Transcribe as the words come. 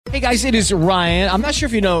Hey guys, it is Ryan. I'm not sure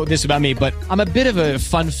if you know this about me, but I'm a bit of a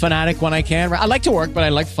fun fanatic when I can. I like to work, but I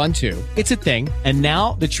like fun too. It's a thing. And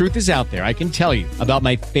now the truth is out there. I can tell you about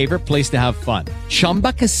my favorite place to have fun.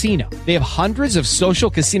 Chumba Casino. They have hundreds of social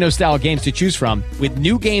casino style games to choose from with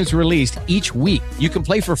new games released each week. You can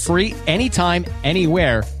play for free anytime,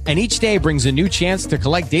 anywhere. And each day brings a new chance to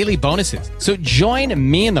collect daily bonuses. So join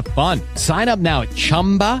me in the fun. Sign up now at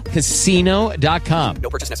ChumbaCasino.com. No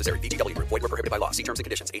purchase necessary. VGW. Void where prohibited by law. See terms and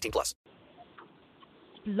conditions. 18+.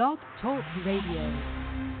 Blog Talk Radio.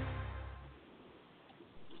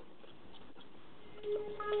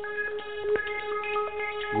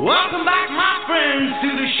 Welcome back, my friends, to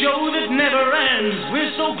the show that never ends.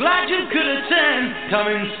 We're so glad you could attend. Come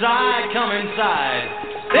inside, come inside.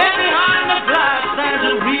 There behind the glass stands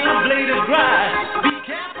a real blade of grass. Be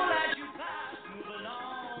careful as you pass. Move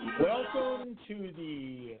along. Welcome to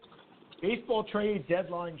the Baseball Trade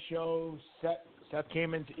Deadline show. Seth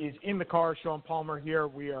Kamens is in the car. Sean Palmer here.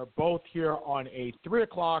 We are both here on a 3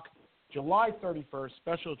 o'clock, July 31st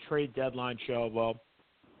special trade deadline show. Well,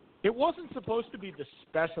 it wasn't supposed to be the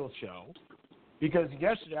special show because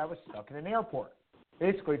yesterday I was stuck in an airport,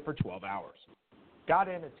 basically for 12 hours. Got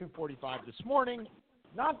in at 2:45 this morning.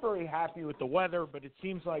 Not very happy with the weather, but it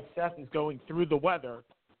seems like Seth is going through the weather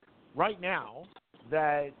right now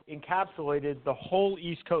that encapsulated the whole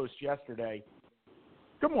East Coast yesterday.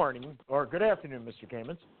 Good morning, or good afternoon, Mr.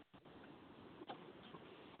 Kamens.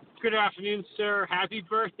 Good afternoon, sir. Happy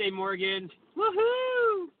birthday, Morgan.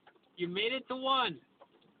 Woohoo! You made it to one.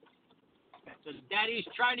 So Daddy's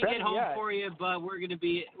trying to get home for you, but we're gonna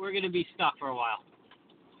be stuck for a while.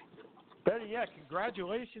 Better yet,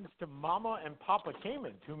 congratulations to Mama and Papa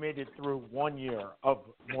Kamens, who made it through 1 year of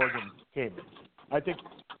Morgan Kamens. I think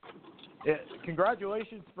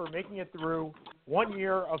congratulations for making it through 1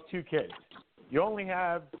 year of 2 kids. You only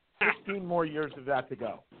have 16 more years of that to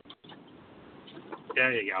go.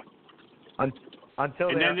 There you go. Until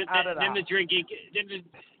they're out of the house.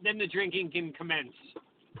 Then the drinking can commence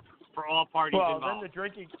for all parties involved. Then the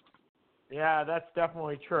drinking. Yeah, that's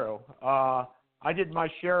definitely true. I did my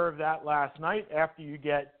share of that last night after you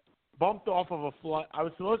get bumped off of a flight.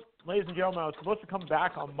 Ladies and gentlemen, I was supposed to come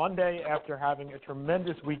back on Monday after having a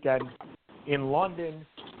tremendous weekend in London.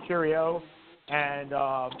 Cheerio. And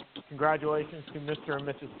congratulations to Mr. and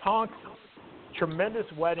Mrs. Tonks. Tremendous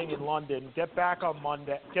wedding in London. Get back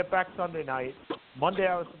Sunday night. Monday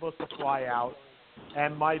I was supposed to fly out.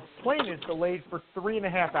 And my plane is delayed for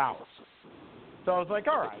 3.5 hours. So I was like,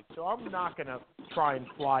 all right, so I'm not going to try and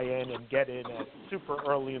fly in and get in at super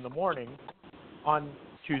early in the morning on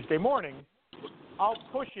Tuesday morning. I'll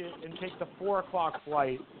push it and take the 4 o'clock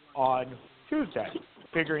flight on Tuesday,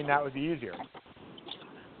 figuring that would be easier.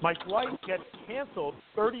 My flight gets canceled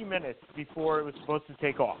 30 minutes before it was supposed to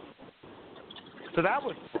take off. So that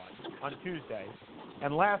was fun on Tuesday.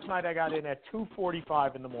 And last night I got in at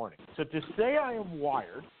 2:45 in the morning. So to say I am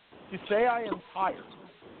wired, to say I am tired,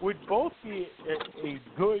 would both be a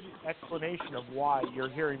good explanation of why you're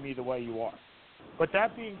hearing me the way you are. But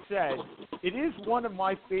that being said, it is one of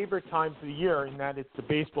my favorite times of the year in that it's the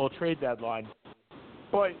baseball trade deadline.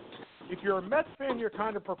 But if you're a Mets fan, you're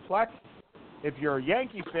kind of perplexed. If you're a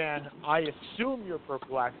Yankee fan, I assume you're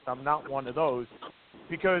perplexed. I'm not one of those.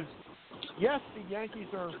 Because, yes, the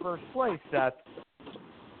Yankees are in first place, Seth,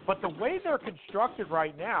 but the way they're constructed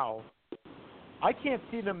right now, I can't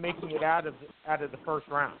see them making it out of the first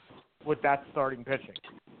round with that starting pitching.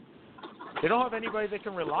 They don't have anybody they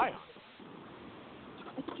can rely on.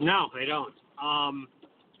 No, they don't.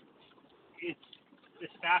 The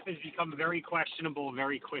staff has become very questionable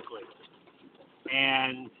very quickly,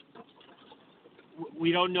 and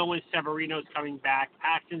we don't know when Severino's coming back.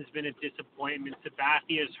 Paxton's been a disappointment.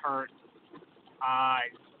 Sabathia's hurt.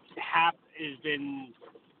 Happ has been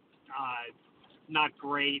not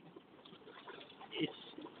great.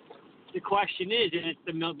 The question is, and it's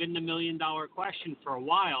been the $1 million question for a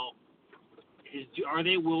while, are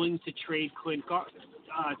they willing to trade Clint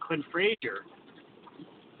Frazier,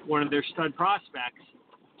 one of their stud prospects,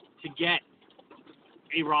 to get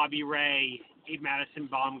a Robbie Ray, a Madison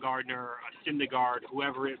Baumgartner, a Syndergaard,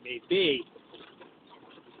 whoever it may be?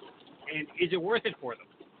 And is it worth it for them?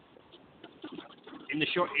 In the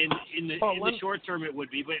short term, it would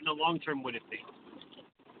be, but in the long term, would it be?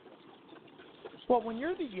 Well, when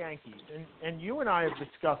you're the Yankees, and you and I have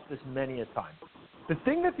discussed this many a time, the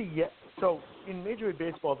thing that so in Major League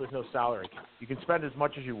Baseball, there's no salary cap. You can spend as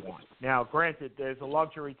much as you want. Now, granted, there's a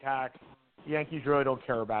luxury tax. The Yankees really don't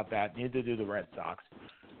care about that. Neither do the Red Sox.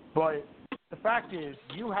 But the fact is,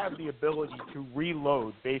 you have the ability to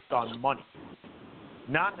reload based on money,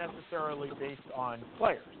 not necessarily based on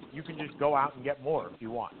players. you can just go out and get more if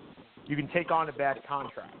you want. You can take on a bad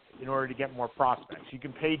contract in order to get more prospects. You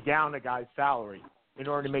can pay down a guy's salary in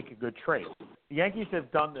order to make a good trade. The Yankees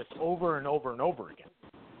have done this over and over and over again.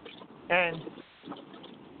 And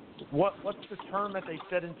what's the term that they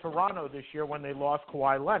said in Toronto this year when they lost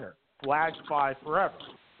Kawhi Leonard? Flag fly forever.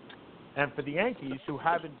 And for the Yankees, who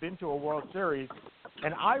haven't been to a World Series,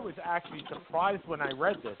 and I was actually surprised when I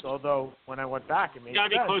read this, although when I went back it made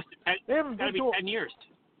sense. They haven't been to 10 years.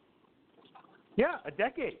 Yeah, a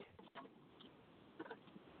decade.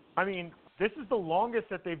 I mean, this is the longest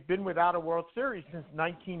that they've been without a World Series since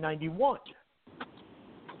 1991.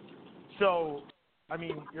 So, I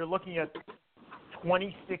mean, you're looking at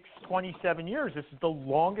 26, 27 years. This is the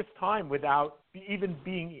longest time without even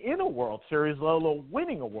being in a World Series, let alone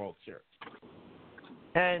winning a World Series.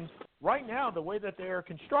 And right now, the way that they are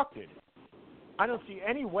constructed, I don't see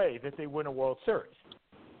any way that they win a World Series.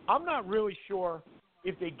 I'm not really sure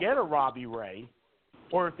if they get a Robbie Ray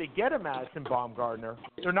or if they get a Madison Baumgartner,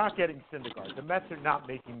 they're not getting Syndergaard. The Mets are not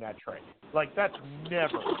making that trade. Like, that's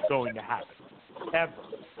never going to happen, ever.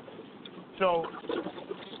 So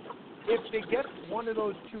if they get one of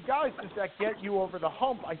those two guys, does that get you over the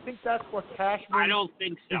hump? I think that's what Cashman I don't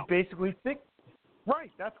think so. is basically thinking.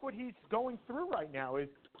 Right, that's what he's going through right now is,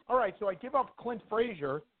 all right, so I give up Clint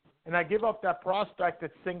Frazier and I give up that prospect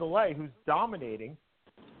at single A who's dominating,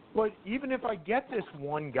 but even if I get this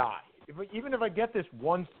one guy, even if I get this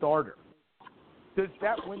one starter, does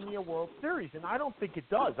that win me a World Series? And I don't think it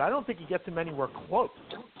does. I don't think he gets him anywhere close.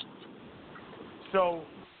 So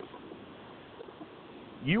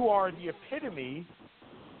you are the epitome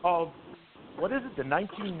of, what is it, the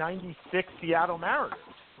 1996 Seattle Mariners,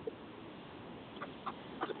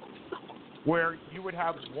 where you would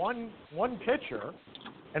have one pitcher,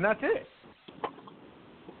 and that's it.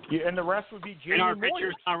 And the rest would be Jamie And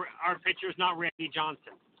Moyer. our pitcher's not Randy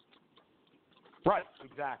Johnson. Right,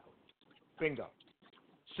 exactly. Bingo.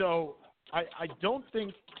 So I don't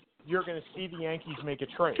think you're going to see the Yankees make a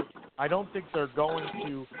trade. I don't think they're going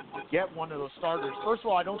to get one of those starters. First of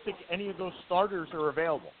all, I don't think any of those starters are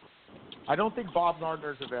available. I don't think Bob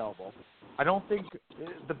Gardner's available. I don't think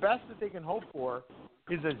the best that they can hope for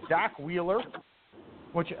is a Zach Wheeler,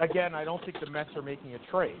 which, again, I don't think the Mets are making a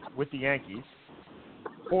trade with the Yankees,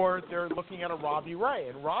 or they're looking at a Robbie Ray.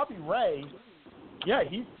 And Robbie Ray, yeah,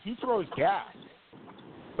 he throws gas,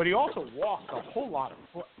 but he also walks a whole lot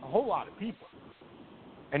of people,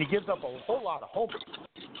 and he gives up a whole lot of homers.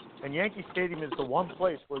 And Yankee Stadium is the one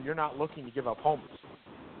place where you're not looking to give up homers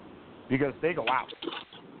because they go out.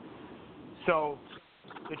 So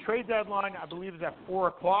the trade deadline, I believe, is at 4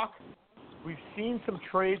 o'clock. We've seen some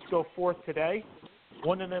trades go forth today.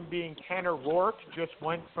 One of them being Tanner Roark, just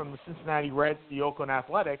went from the Cincinnati Reds to the Oakland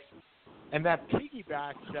Athletics. And that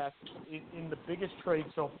piggybacks that in the biggest trade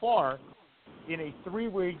so far in a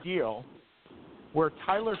three-way deal where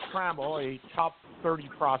Tyler Trammell, a top 30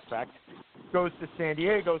 prospect, goes to San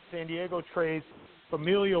Diego. San Diego trades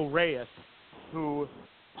Familio Reyes, who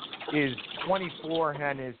is 24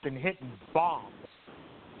 and has been hitting bombs,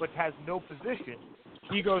 but has no position.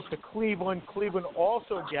 He goes to Cleveland. Cleveland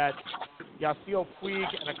also gets Yasiel Puig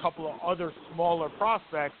and a couple of other smaller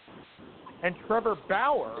prospects. And Trevor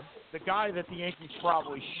Bauer, the guy that the Yankees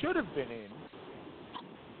probably should have been in,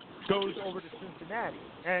 goes over to Cincinnati.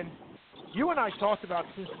 And you and I talked about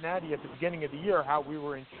Cincinnati at the beginning of the year, how we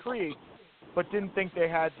were intrigued, but didn't think they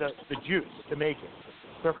had the juice to make it.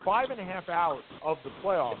 They're 5.5 out of the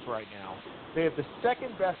playoffs right now. They have the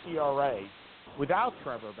second best ERA without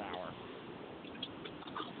Trevor Bauer.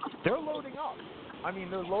 They're loading up. I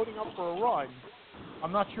mean, they're loading up for a run.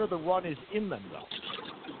 I'm not sure the run is in them, though.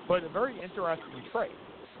 But a very interesting trade.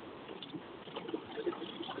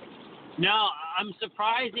 No, I'm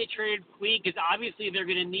surprised they traded Puig because obviously they're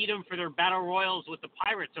going to need him for their battle royals with the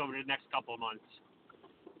Pirates over the next couple of months.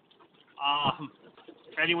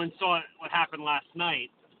 If anyone saw what happened last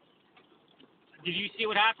night, did you see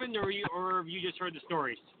what happened, or have you just heard the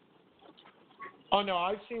stories? Oh, no,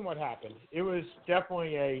 I've seen what happened. It was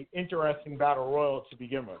definitely a interesting battle royal to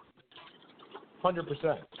begin with.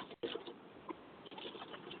 100%.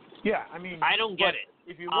 Yeah, I mean, I don't get it.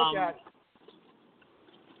 If you look at,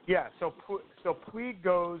 yeah, so Puig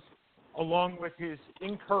goes along with his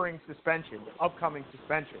upcoming suspension,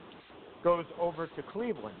 goes over to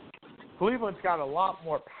Cleveland. Cleveland's got a lot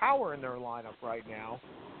more power in their lineup right now,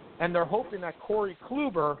 and they're hoping that Corey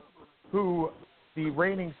Kluber, who the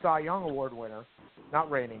reigning Cy Young Award winner,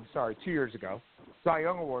 2 years ago, Cy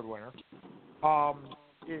Young Award winner,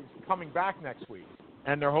 is coming back next week.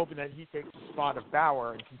 And they're hoping that he takes the spot of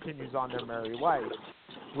Bauer and continues on their merry way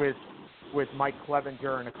with Mike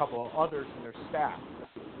Clevenger and a couple of others in their staff.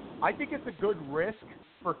 I think it's a good risk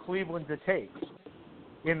for Cleveland to take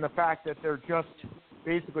in the fact that they're just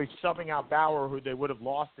basically subbing out Bauer, who they would have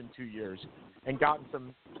lost in 2 years, and gotten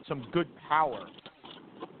some good power.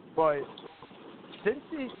 But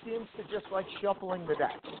Cincy seems to just like shuffling the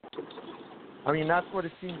deck. I mean, that's what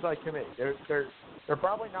it seems like to me. They're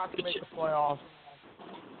probably not going to make the playoffs,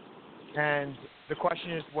 and the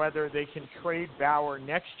question is whether they can trade Bauer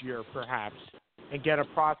next year, perhaps, and get a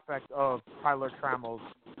prospect of Tyler Trammell's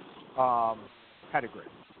pedigree.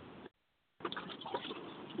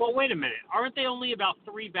 Well, wait a minute. Aren't they only about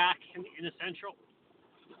 3 back in the Central?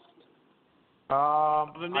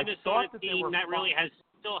 Of a Minnesota team that really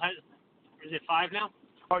still has. Is it 5 now?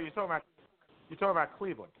 Oh, you're talking about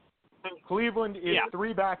Cleveland. Cleveland is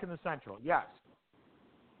 3 back in the Central. Yes.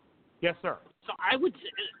 Yes, sir. So I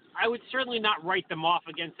would certainly not write them off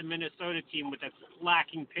against a Minnesota team that's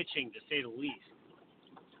lacking pitching, to say the least.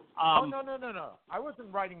 No. I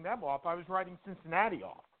wasn't writing them off. I was writing Cincinnati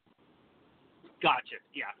off. Gotcha.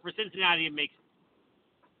 Yeah, for Cincinnati,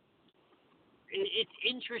 it's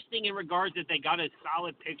interesting in regards that they got a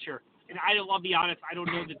solid pitcher, and I'll be honest, I don't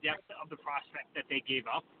know the depth of the prospect that they gave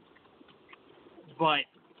up, but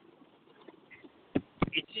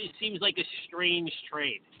it just seems like a strange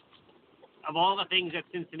trade. Of all the things that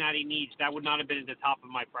Cincinnati needs, that would not have been at the top of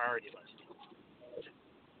my priority list.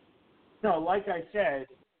 No, like I said,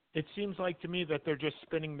 it seems like to me that they're just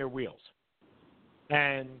spinning their wheels.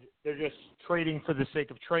 And they're just trading for the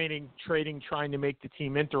sake of trading, trying to make the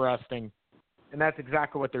team interesting. And that's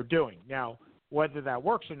exactly what they're doing. Now, whether that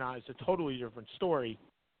works or not is a totally different story.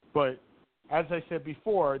 But as I said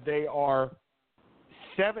before, they are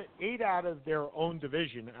 8 out of their own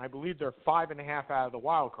division. And I believe they're 5.5 out of the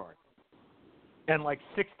wild card. And like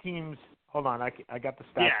 6 teams. Hold on, I got the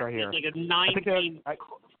stats right here. It's like a 9-team.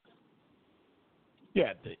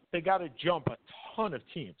 They got to jump a ton of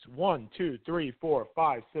teams. 1, 2, 3, 4,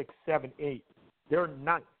 5, 6, 7, 8. They're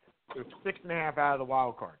 9th. They're 6.5 out of the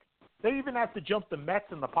wild card. They even have to jump the Mets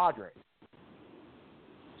and the Padres.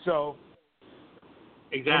 So,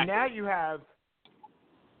 exactly. And now you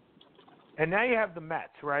have the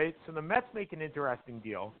Mets, right? So the Mets make an interesting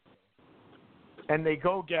deal, and they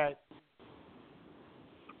go get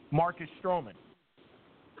Marcus Stroman.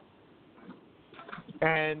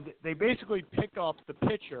 And they basically pick up the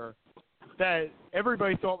pitcher that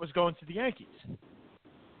everybody thought was going to the Yankees.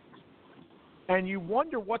 And you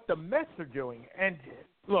wonder what the Mets are doing. And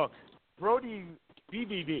look, Brody,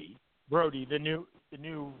 the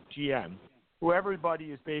new GM, who everybody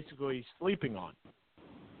is basically sleeping on.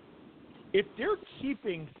 If they're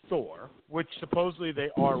keeping Thor, which supposedly they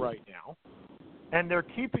are right now, and they're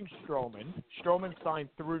keeping Stroman signed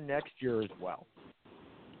through next year as well,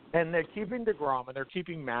 and they're keeping DeGrom, and they're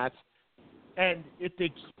keeping Matz, and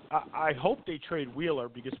I hope they trade Wheeler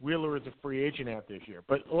because Wheeler is a free agent out this year.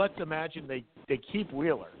 But let's imagine they keep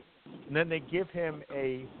Wheeler, and then they give him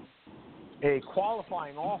a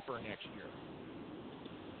qualifying offer next year.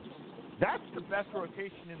 That's the best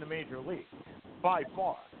rotation in the major league, by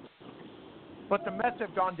far. But the Mets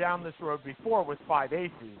have gone down this road before with 5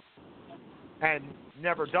 aces and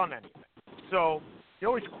never done anything. So you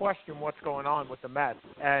always question what's going on with the Mets.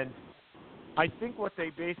 And I think what they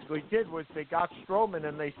basically did was they got Stroman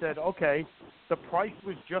and they said, okay, the price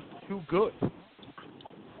was just too good.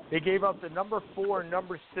 They gave up the number 4 and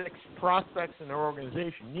number 6 prospects in their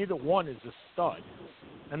organization. Neither one is a stud.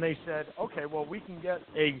 And they said, okay, well, we can get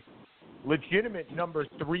a legitimate number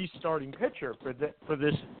 3 starting pitcher for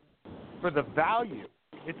the value.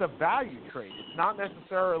 It's a value trade. It's not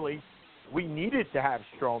necessarily we needed to have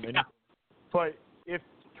Stroman, but if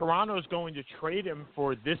Toronto's going to trade him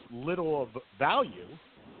for this little of value,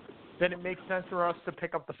 then it makes sense for us to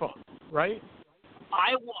pick up the phone, right?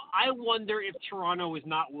 I wonder if Toronto is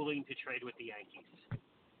not willing to trade with the Yankees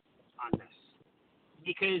on this,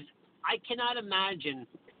 because I cannot imagine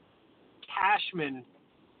Cashman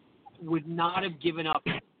would not have given up.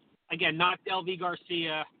 Again, not Delvey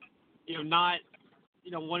Garcia, not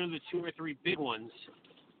one of the 2 or 3 big ones,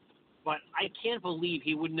 but I can't believe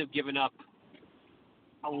he wouldn't have given up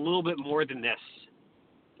a little bit more than this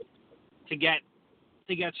to get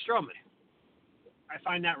Stroman. I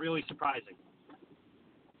find that really surprising.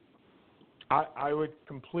 I would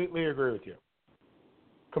completely agree with you.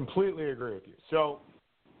 Completely agree with you. So,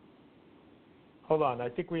 hold on. I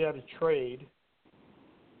think we had a trade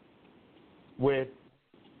with,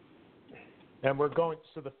 and we're going,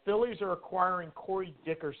 so the Phillies are acquiring Corey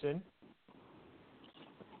Dickerson.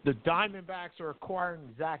 The Diamondbacks are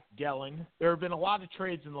acquiring Zach Gallen. There have been a lot of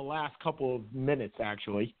trades in the last couple of minutes,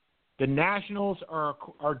 actually. The Nationals are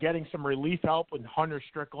getting some relief help with Hunter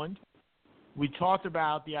Strickland. We talked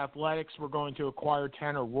about the Athletics were going to acquire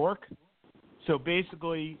Tanner Rourke. So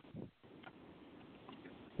basically,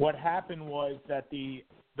 what happened was that the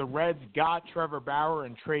Reds got Trevor Bauer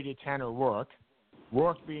and traded Tanner Rourke.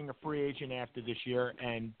 Rourke being a free agent after this year,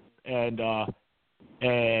 and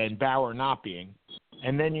Bauer not being.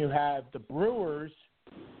 And then you have the Brewers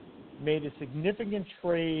made a significant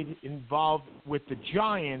trade involved with the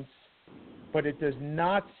Giants, but it does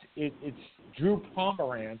not. It's Drew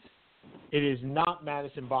Pomerantz. It is not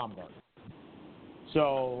Madison Bumgarner.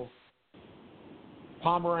 So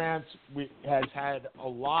Pomerantz has had a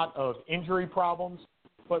lot of injury problems,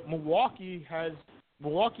 but Milwaukee has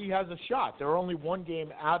a shot. They're only one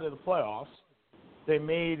game out of the playoffs. They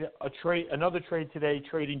made another trade today,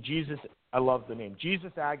 trading Jesus. I love the name,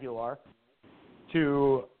 Jesus Aguilar,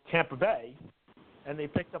 to Tampa Bay, and they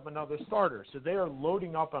picked up another starter. So they are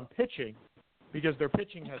loading up on pitching because their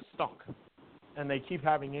pitching has stunk, and they keep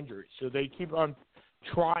having injuries. So they keep on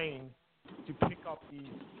trying to pick up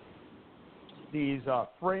these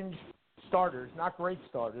fringe starters, not great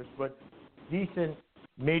starters, but decent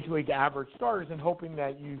major league average starters, and hoping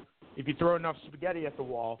that if you throw enough spaghetti at the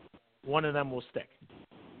wall, one of them will stick.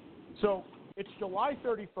 So it's July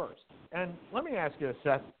 31st. And let me ask you this,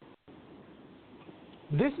 Seth.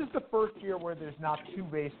 This is the first year where there's not two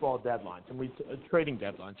baseball deadlines, and trading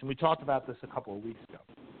deadlines, and we talked about this a couple of weeks ago.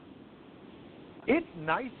 It's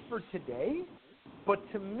nice for today, but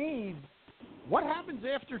to me, what happens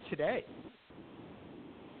after today?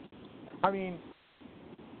 I mean,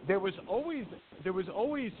 there was always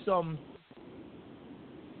some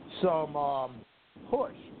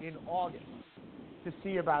push in August to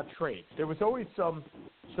see about trades. There was always some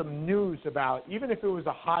news about, even if it was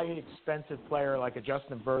a highly expensive player like a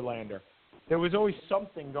Justin Verlander, there was always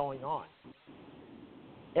something going on.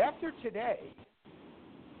 After today,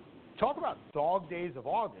 talk about dog days of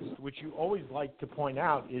August, which you always like to point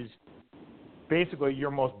out is basically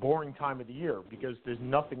your most boring time of the year because there's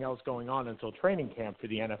nothing else going on until training camp for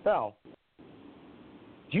the NFL.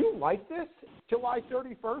 Do you like this July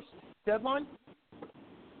 31st deadline?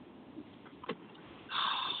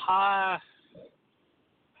 I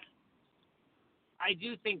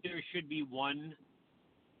do think there should be one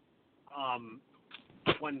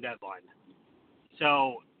deadline.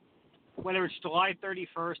 So whether it's July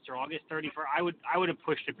 31st or August 31st, I would have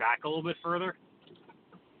pushed it back a little bit further.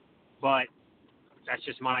 But that's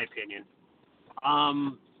just my opinion. I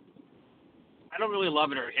don't really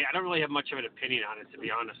love it, or I don't really have much of an opinion on it, to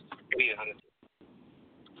be honest.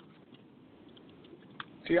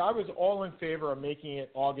 See, I was all in favor of making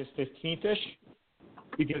it August 15th-ish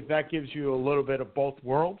because that gives you a little bit of both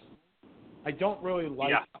worlds. I don't really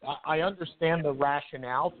like. Yeah. I understand the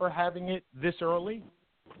rationale for having it this early.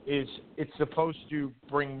 Is it's supposed to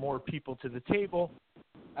bring more people to the table.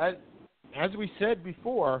 As we said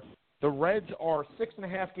before, the Reds are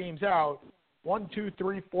 6.5 games out. 1, 2,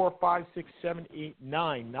 3, 4, 5, 6, 7, 8,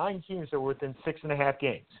 9. 9 teams are within 6.5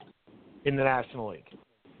 games in the National League.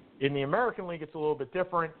 In the American League, it's a little bit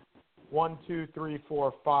different. 1, 2, 3,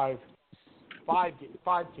 4, 5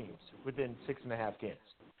 teams within 6.5 games.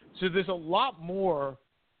 So there's a lot more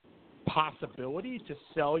possibility to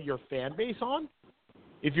sell your fan base on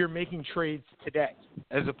if you're making trades today,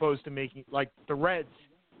 as opposed to making, like the Reds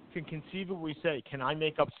can conceivably say, can I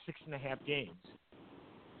make up 6.5 games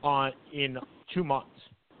in 2 months?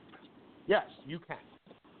 Yes, you can.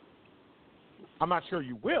 I'm not sure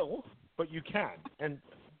you will, but you can. And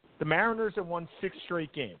the Mariners have won 6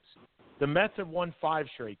 straight games. The Mets have won 5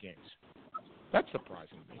 straight games. That's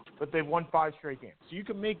surprising to me. But they've won 5 straight games. So you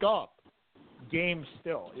can make up games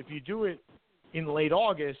still. If you do it in late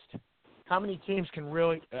August, how many teams can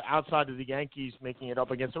really, outside of the Yankees making it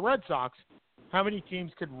up against the Red Sox, how many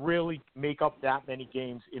teams could really make up that many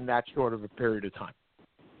games in that short of a period of time?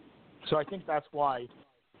 So I think that's why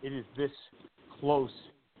it is this close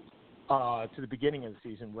to the beginning of the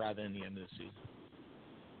season rather than the end of the season.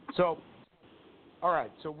 So, all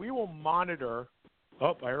right. So we will monitor.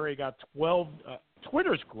 Oh, I already got 12.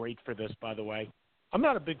 Twitter's great for this, by the way. I'm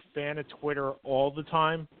not a big fan of Twitter all the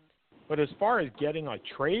time, but as far as getting like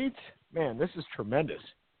trades, man, this is tremendous.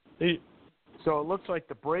 So it looks like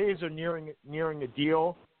the Braves are nearing a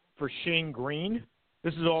deal for Shane Green.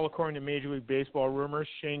 This is all according to Major League Baseball rumors.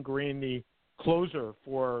 Shane Green, the closer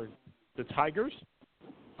for the Tigers.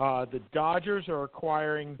 The Dodgers are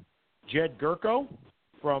acquiring Jed Gurko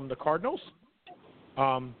from the Cardinals.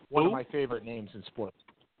 One of my favorite names in sports.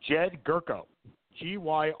 Jed Gurko.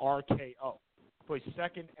 Gyrko. Plays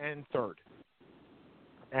second and third.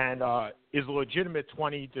 And is a legitimate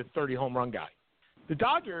 20 to 30 home run guy. The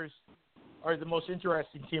Dodgers are the most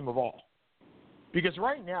interesting team of all. Because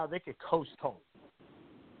right now they could coast home.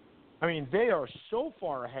 I mean, they are so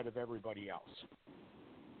far ahead of everybody else.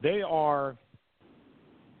 They are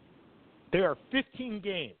 15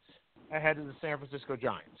 games ahead of the San Francisco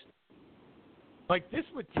Giants. Like, this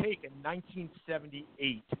would take a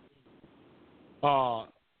 1978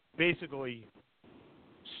 basically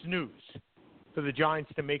snooze for the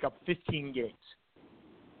Giants to make up 15 games.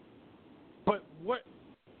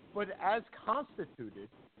 But as constituted,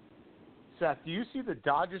 Seth, do you see the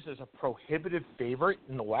Dodgers as a prohibitive favorite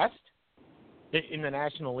in the West, in the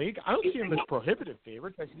National League? I don't see them as prohibitive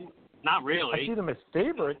favorites. Not really. I see them as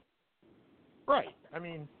favorites. Right. I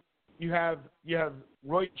mean, you have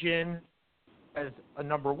Roy Jin as a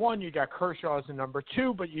number one. You got Kershaw as a number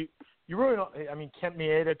two, but you really don't. I mean, Kent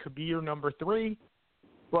Maeda could be your number three,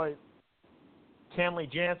 but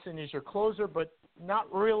Kenley Jansen is your closer, but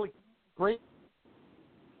not really great.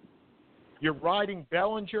 You're riding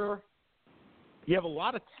Bellinger. You have a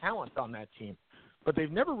lot of talent on that team, but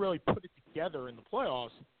they've never really put it together in the playoffs.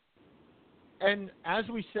 And as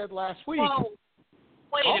we said last week, well,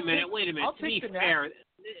 wait a minute. To be fair,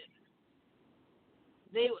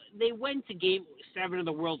 they went to Game 7 of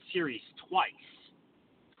the World Series twice.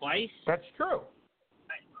 That's true.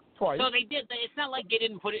 Twice. So they did. It's not like they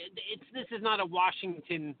didn't put it. This is not a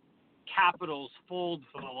Washington Capitals fold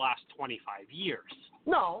for the last 25 years.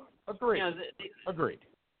 No, agreed. You know,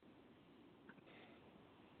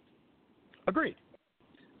 Agreed.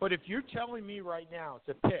 But if you're telling me right now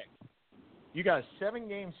to pick, you got a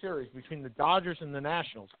 7-game series between the Dodgers and the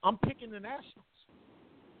Nationals, I'm picking the Nationals.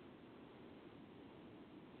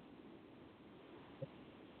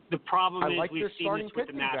 The problem is like we've seen this with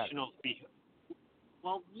the Nationals.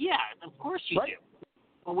 Well, yeah, of course you do.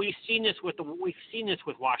 But we've seen this with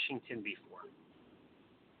Washington before.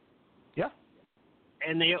 Yeah.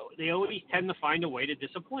 And they always tend to find a way to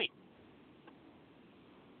disappoint.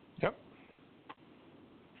 Yep.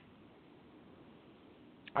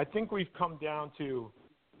 I think we've come down to,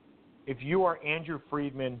 if you are Andrew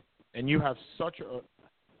Friedman and you have such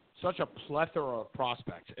a plethora of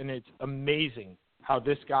prospects, and it's amazing how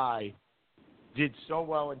this guy did so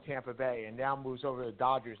well in Tampa Bay and now moves over to the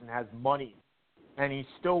Dodgers and has money, and he's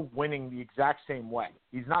still winning the exact same way.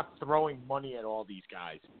 He's not throwing money at all these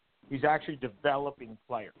guys. He's actually developing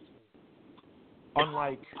players.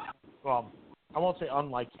 Unlike, well, I won't say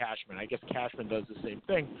unlike Cashman. I guess Cashman does the same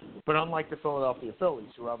thing. But unlike the Philadelphia Phillies,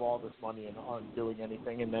 who have all this money and aren't doing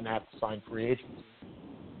anything and then have to sign free agents.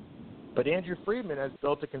 But Andrew Friedman has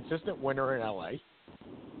built a consistent winner in L.A.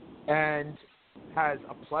 and has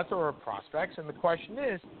a plethora of prospects. And the question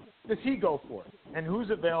is, does he go for it? And who's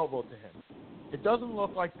available to him? It doesn't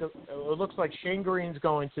look like it looks like Shane Green's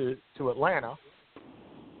going to Atlanta.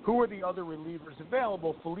 Who are the other relievers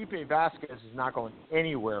available? Felipe Vasquez is not going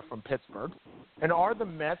anywhere from Pittsburgh. And are the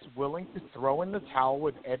Mets willing to throw in the towel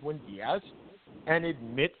with Edwin Diaz and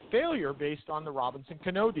admit failure based on the Robinson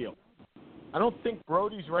Cano deal? I don't think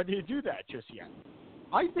Brody's ready to do that just yet.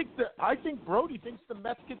 I think Brody thinks the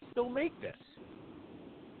Mets can still make this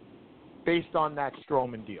based on that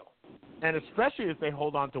Stroman deal, and especially if they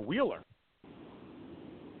hold on to Wheeler.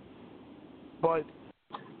 But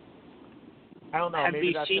I don't know.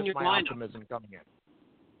 Maybe that's just my optimism coming in.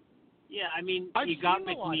 Yeah, I mean, you got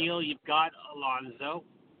McNeil, you've got Alonso.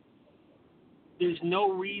 There's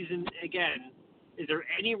no reason. Again, is there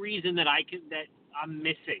any reason that I'm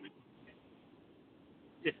missing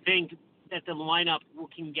to think that the lineup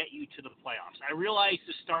can get you to the playoffs? I realize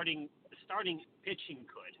the starting pitching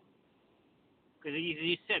could, because as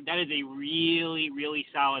you said, that is a really, really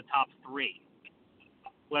solid top three.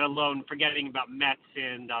 Let alone forgetting about Metz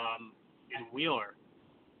and Wheeler.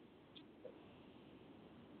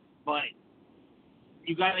 But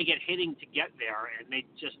you got to get hitting to get there, and they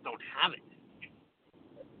just don't have it.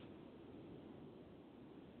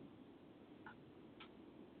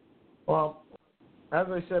 Well, as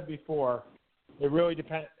I said before, it really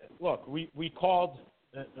depends. Look, we called,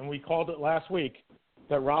 and we called it last week,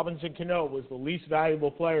 that Robinson Cano was the least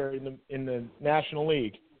valuable player in the National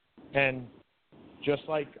League, and just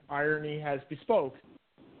like irony has bespoke,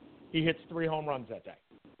 he hits 3 home runs that day.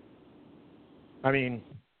 I mean,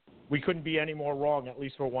 we couldn't be any more wrong, at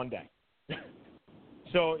least for one day.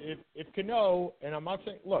 So if Cano, and I'm not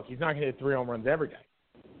saying, look, he's not going to hit 3 home runs every day,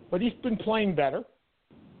 but he's been playing better.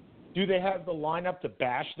 Do they have the lineup to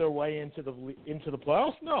bash their way into the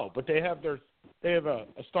playoffs? No, but they have a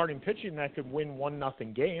starting pitching that could win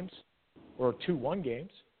 1-0 games or 2-1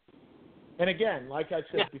 games. And again, like I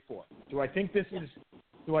said before, do I think this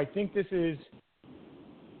is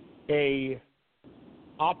a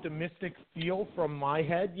optimistic feel from my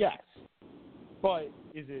head? Yes. But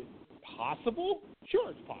is it possible?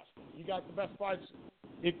 Sure, it's possible. You got the best 5.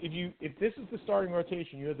 If this is the starting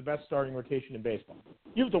rotation, you have the best starting rotation in baseball.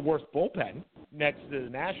 You have the worst bullpen next to the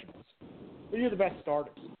Nationals, but you're the best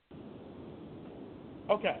starters.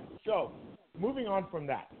 Okay, so moving on from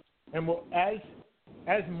that, and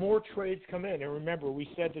as more trades come in, and remember, we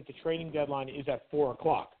said that the trading deadline is at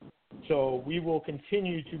 4:00, so we will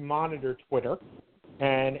continue to monitor Twitter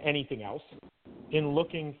and anything else in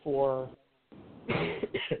looking for,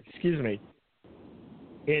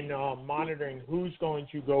 in monitoring who's going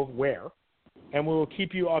to go where, and we will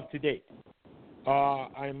keep you up to date.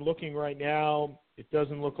 I'm looking right now. It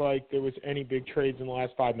doesn't look like there was any big trades in the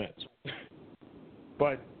last 5 minutes,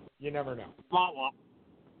 but you never know.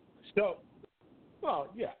 So, well,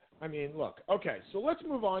 yeah. I mean, look. Okay, so let's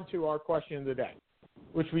move on to our question of the day,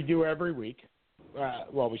 which we do every week.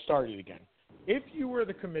 We started again. If you were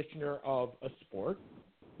the commissioner of a sport,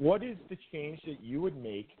 what is the change that you would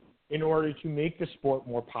make in order to make the sport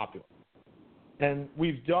more popular? And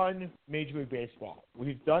we've done Major League Baseball.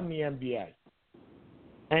 We've done the NBA.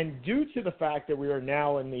 And due to the fact that we are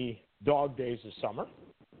now in the dog days of summer,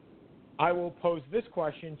 I will pose this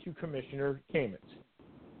question to Commissioner Kamens.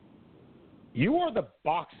 You are the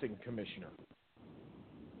boxing commissioner.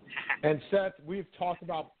 And Seth, we've talked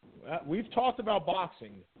about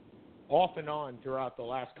boxing off and on throughout the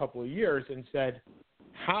last couple of years and said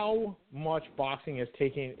how much boxing has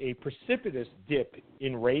taken a precipitous dip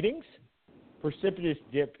in ratings, precipitous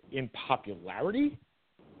dip in popularity,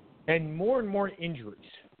 and more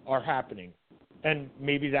injuries are happening. And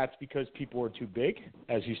maybe that's because people are too big,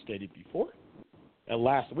 as you stated before,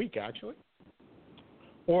 last week actually.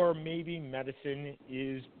 Or maybe medicine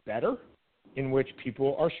is better, in which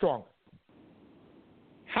people are stronger.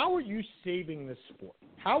 How are you saving the sport?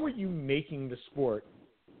 How are you making the sport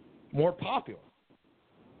more popular?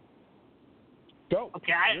 Go.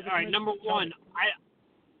 Okay, all right, number one,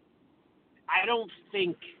 I don't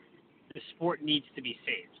think the sport needs to be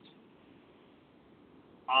saved.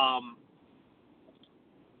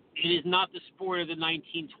 It is not the sport of the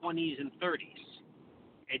 1920s and 30s.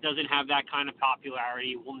 It doesn't have that kind of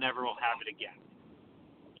popularity. We'll never will have it again.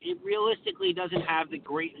 It realistically doesn't have the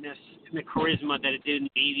greatness and the charisma that it did in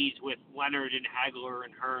the 80s with Leonard and Hagler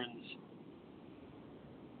and Hearns.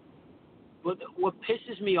 But what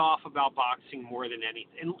pisses me off about boxing more than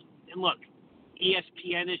anything, and look,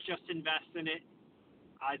 ESPN has just invested in it.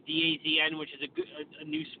 DAZN, which is a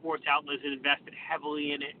new sports outlet, has invested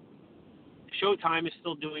heavily in it. Showtime is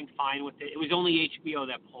still doing fine with it. It was only HBO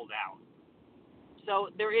that pulled out. So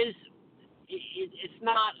there is, it's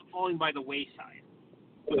not falling by the wayside.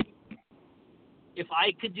 If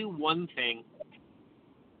I could do one thing,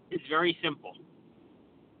 it's very simple.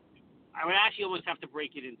 I would actually almost have to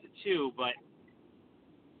break it into two, but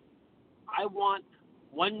I want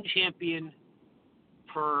one champion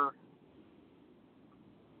per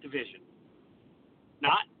division.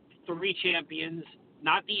 Not 3 champions,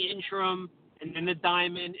 not the interim, and then the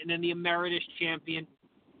diamond, and then the emeritus champion.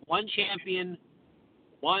 One champion,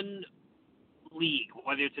 one league,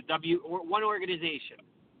 whether it's or one organization.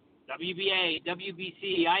 WBA,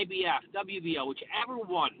 WBC, IBF, WBO, whichever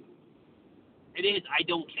one it is, I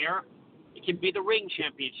don't care. It can be the ring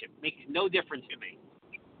championship. Makes no difference to me.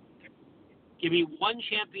 Give me one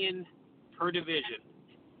champion per division.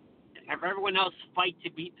 Have everyone else fight to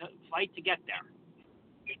get there.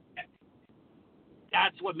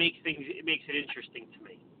 That's what makes it interesting to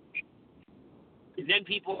me. And then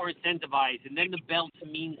people are incentivized, and then the belts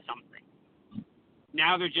mean something.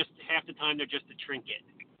 Now half the time they're just a trinket.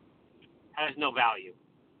 Has no value.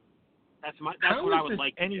 That's what I would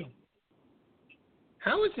like to do.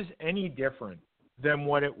 How is this any different than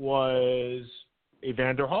what it was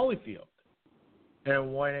Evander Holyfield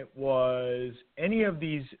and when it was any of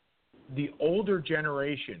the older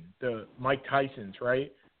generation, the Mike Tysons,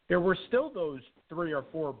 right? There were still those 3 or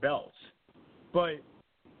 4 belts, but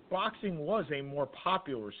boxing was a more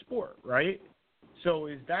popular sport, right? So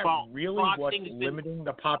is that really what's limiting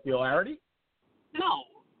the popularity? No.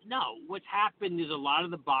 What's happened is a lot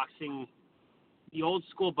of the old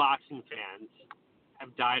school boxing fans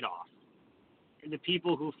have died off. And the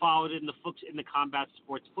people who followed in the combat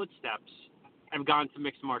sports footsteps have gone to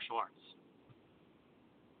mixed martial arts.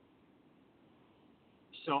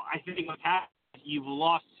 So I think what's happened is you've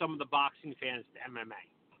lost some of the boxing fans to MMA.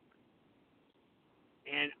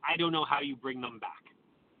 And I don't know how you bring them back.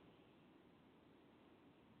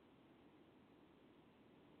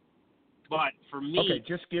 But for me, okay,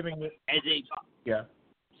 just giving it yeah.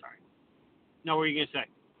 Sorry. No, what were you going to say?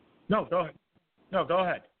 No, go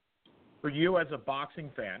ahead. For you as a boxing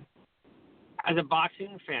fan. As a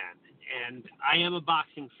boxing fan, and I am a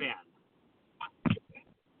boxing fan,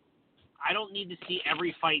 I don't need to see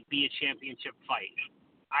every fight be a championship fight.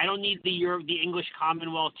 I don't need the English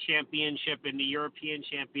Commonwealth Championship and the European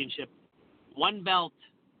Championship. One belt.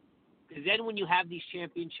 Because then when you have these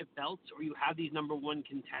championship belts or you have these number one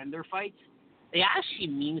contender fights, they actually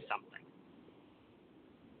mean something.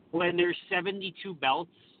 When there's 72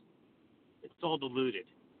 belts, it's all diluted.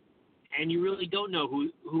 And you really don't know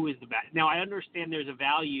who is the best. Now, I understand there's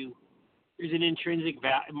an intrinsic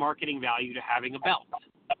marketing value to having a belt.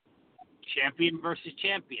 Champion versus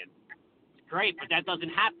champion. It's great, but that doesn't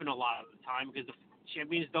happen a lot of the time because the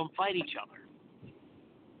champions don't fight each other.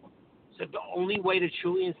 So the only way to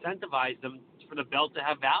truly incentivize them for the belt to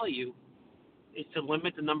have value is to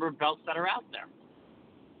limit the number of belts that are out there.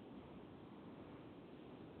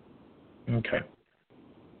 Okay.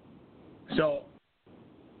 So,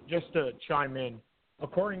 just to chime in,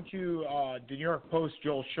 according to the New York Post,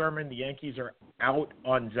 Joel Sherman, the Yankees are out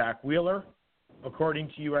on Zach Wheeler. According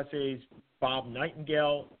to USA's Bob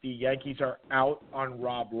Nightingale, the Yankees are out on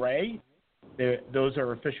Rob Ray. Those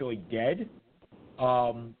are officially dead.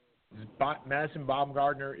 Madison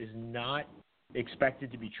Bumgarner is not expected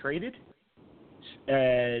to be traded.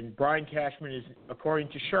 And Brian Cashman is, according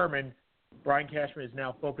to Sherman, Brian Cashman is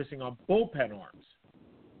now focusing on bullpen arms.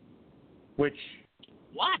 Which,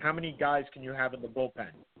 what? How many guys can you have in the bullpen?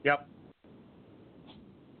 Yep.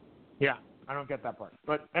 Yeah, I don't get that part.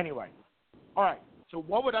 But anyway, all right. So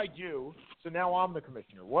what would I do? So now I'm the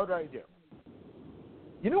commissioner. What would I do?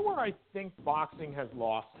 You know where I think boxing has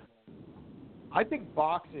lost? I think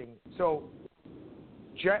boxing, so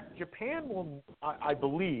Japan will, I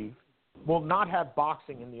believe, will not have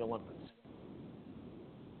boxing in the Olympics.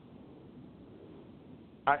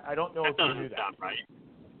 I don't know if you knew that. Sound right.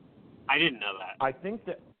 I didn't know that. I think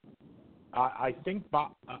that, I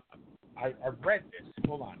read this.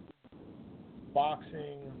 Hold on.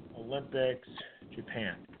 Boxing, Olympics,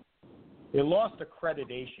 Japan. They lost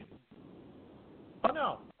accreditation. Oh,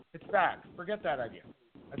 no, it's back. Forget that idea.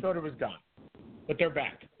 I thought it was gone. But they're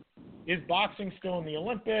back. Is boxing still in the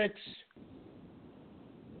Olympics?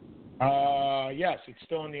 Yes, it's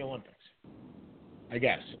still in the Olympics, I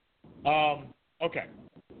guess. Okay.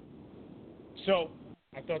 So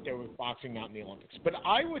I thought there was boxing not in the Olympics. But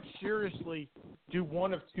I would seriously do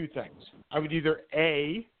one of two things. I would either,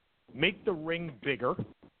 A, make the ring bigger.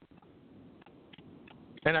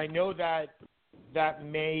 And I know that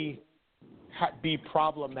may be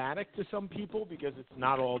problematic to some people because it's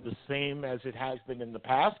not all the same as it has been in the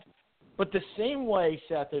past. But the same way,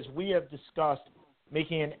 Seth, as we have discussed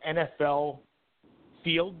making an NFL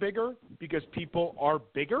field bigger because people are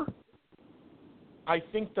bigger, I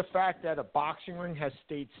think the fact that a boxing ring has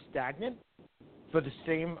stayed stagnant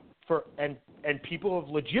and people have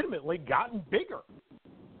legitimately gotten bigger.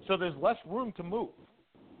 So there's less room to move.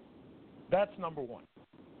 That's number one.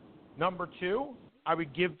 Number two, I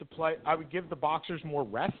would give the boxers more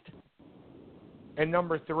rest. And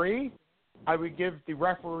number three, I would give the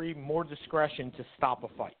referee more discretion to stop a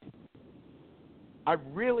fight. I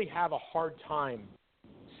really have a hard time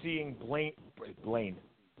seeing brain bleeds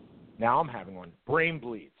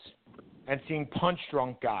and seeing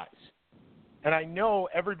punch-drunk guys. And I know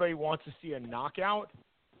everybody wants to see a knockout,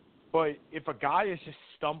 but if a guy is just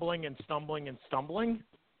stumbling,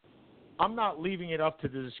 I'm not leaving it up to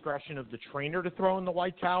the discretion of the trainer to throw in the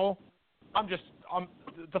white towel.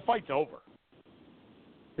 The fight's over.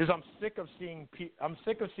 Because I'm sick of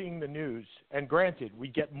seeing the news. And granted, we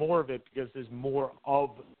get more of it because there's more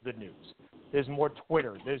of the news. There's more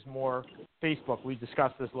Twitter. There's more Facebook. We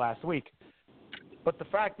discussed this last week. But the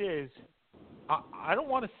fact is, I don't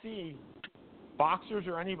want to see boxers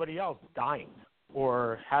or anybody else dying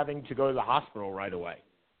or having to go to the hospital right away.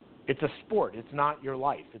 It's a sport. It's not your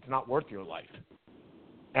life. It's not worth your life.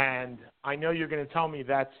 And I know you're going to tell me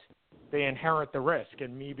they inherit the risk,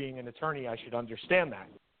 and me being an attorney, I should understand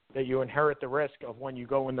that you inherit the risk of when you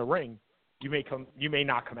go in the ring, you may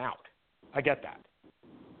not come out. I get that.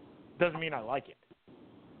 Doesn't mean I like it.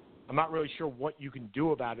 I'm not really sure what you can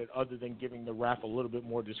do about it other than giving the ref a little bit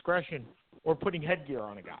more discretion or putting headgear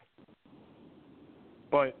on a guy.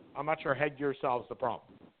 But I'm not sure headgear solves the problem.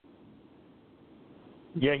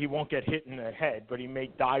 Yeah, he won't get hit in the head, but he may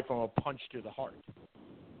die from a punch to the heart.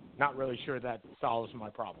 Not really sure that solves my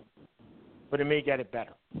problem. But it may get it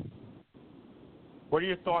better. What are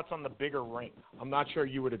your thoughts on the bigger ring? I'm not sure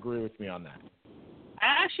you would agree with me on that.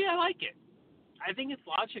 Actually, I like it. I think it's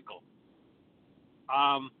logical.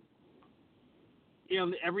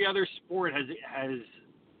 Every other sport has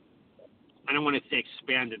I don't want to say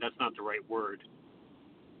expanded, that's not the right word,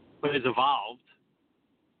 but has evolved.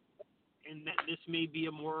 And this may be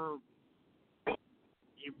a more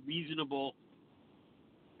reasonable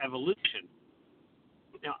evolution.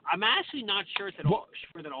 Now, I'm actually not sure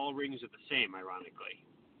that all rings are the same, ironically.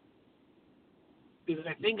 Because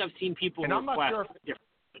I think I've seen people request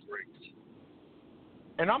different rings.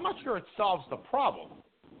 And I'm not sure it solves the problem.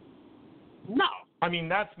 No. I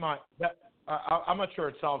mean, I'm not sure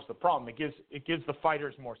it solves the problem. It gives the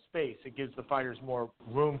fighters more space. It gives the fighters more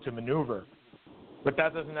room to maneuver. But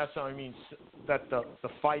that doesn't necessarily mean that the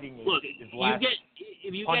fighting is less.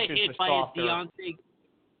 If you get hit by a Deontay,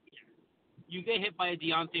 you get hit by a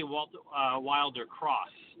Deontay Wilder cross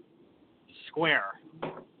square.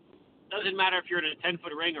 Doesn't matter if you're in a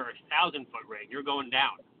 10-foot ring or a 1,000-foot ring, you're going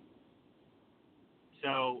down.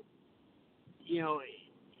 So,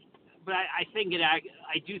 but I think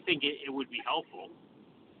I do think it would be helpful.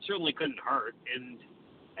 Certainly couldn't hurt. And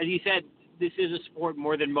as you said, this is a sport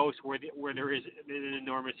more than most where there is an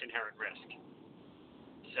enormous inherent risk.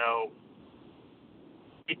 So,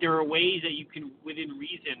 if there are ways that you can, within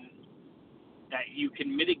reason, that you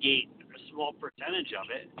can mitigate a small percentage of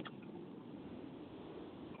it,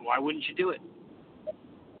 why wouldn't you do it?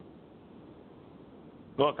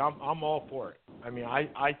 Look, I'm all for it. I mean,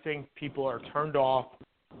 I think people are turned off.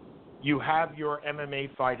 You have your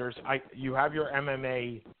MMA fighters. You have your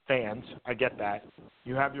MMA fans. I get that.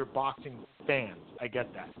 You have your boxing fans. I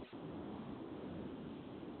get that.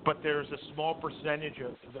 But there's a small percentage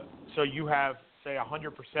so you have, say,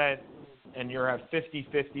 100%, and you have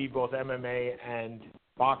 50-50 both MMA and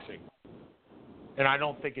boxing. And I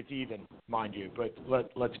don't think it's even, mind you, but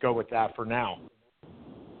let's go with that for now.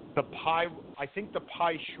 I think the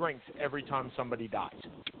pie shrinks every time somebody dies.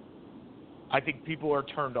 I think people are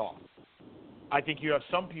turned off. I think you have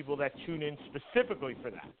some people that tune in specifically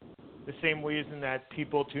for that. The same reason that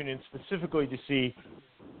people tune in specifically to see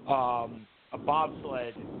a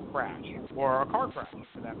bobsled crash or a car crash,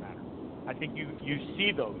 for that matter. I think you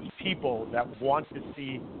see those people that want to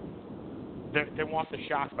see, they want the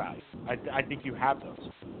shock value. I think you have those.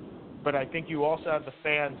 But I think you also have the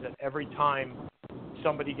fans that every time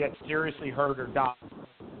somebody gets seriously hurt or dies,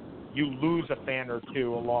 you lose a fan or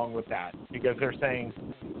two along with that because they're saying,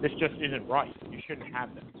 this just isn't right. You shouldn't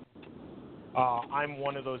have this. I'm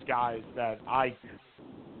one of those guys that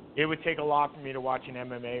it would take a lot for me to watch an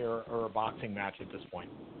MMA or a boxing match at this point.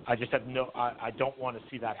 I just have I don't want to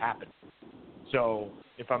see that happen. So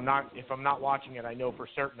if I'm not watching it, I know for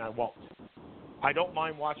certain I won't. I don't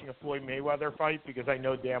mind watching a Floyd Mayweather fight because I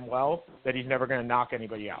know damn well that he's never going to knock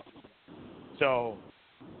anybody out. So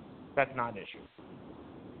that's not an issue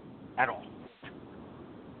at all.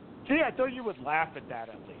 See, I thought you would laugh at that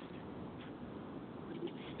at least.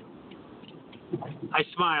 I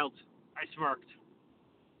smiled. I smirked.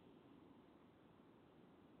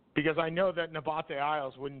 Because I know that Nabate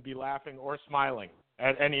Isles wouldn't be laughing or smiling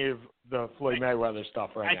at any of the Floyd Mayweather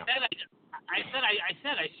stuff right now. I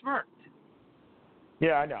said I smirked.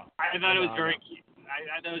 Yeah, I know. I thought it was very cute.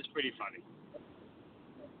 I thought it was pretty funny.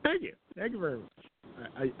 Thank you. Thank you very much.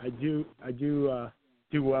 I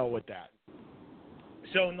do well with that.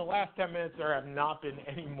 So in the last 10 minutes, there have not been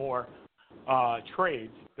any more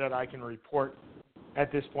trades that I can report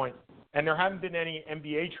at this point, and there haven't been any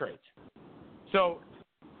NBA trades. So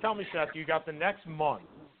tell me, Seth, you got the next month,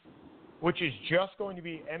 which is just going to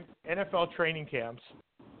be NFL training camps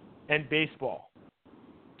and baseball.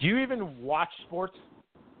 Do you even watch sports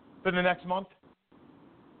for the next month?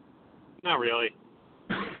 Not really.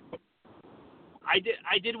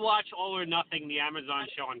 I did watch All or Nothing, the Amazon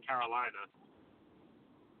show in Carolina,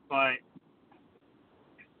 but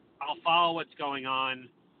I'll follow what's going on.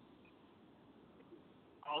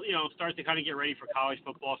 I'll start to kind of get ready for college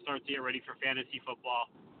football, start to get ready for fantasy football,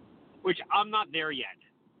 which I'm not there yet.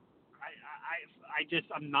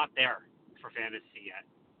 I'm not there for fantasy yet.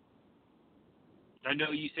 I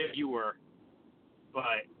know you said you were,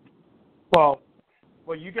 but well,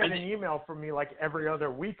 you get an email from me like every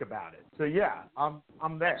other week about it. So yeah, I'm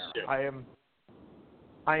there. I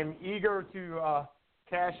am eager to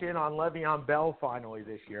cash in on Le'Veon Bell finally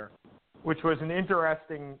this year, which was an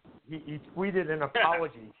interesting. He tweeted an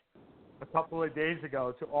apology a couple of days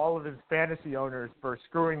ago to all of his fantasy owners for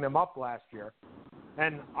screwing them up last year,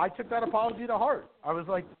 and I took that apology to heart. I was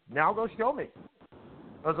like, now go show me.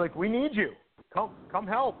 I was like, we need you. Come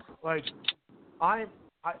help. Like, I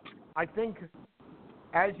think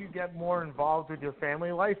as you get more involved with your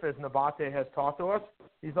family life, as Nabate has talked to us,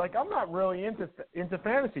 he's like, I'm not really into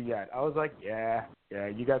fantasy yet. I was like, yeah,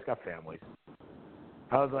 you guys got families.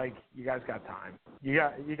 I was like, you guys got time. You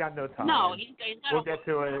got no time. No, we'll get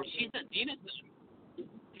to it.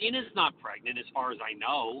 Dina's not pregnant, as far as I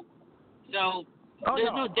know. So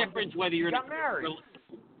there's no difference whether you're got married.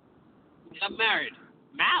 Got married.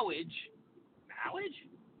 Marriage?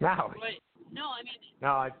 Maui. But no, I mean,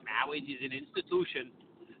 No, Maui is an institution.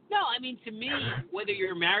 No, I mean, to me, whether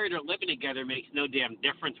you're married or living together makes no damn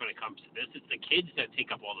difference when it comes to this. It's the kids that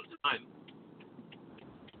take up all the time.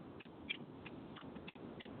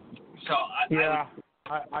 So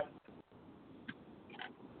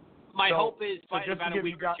my hope is by about a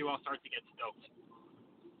week or two I'll start to get stoked.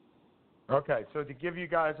 Okay, so to give you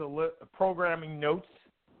guys programming notes,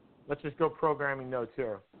 let's just go programming notes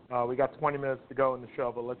here. We got 20 minutes to go in the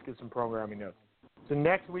show, but let's get some programming notes. So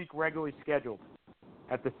next week, regularly scheduled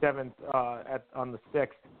at the 7th, on the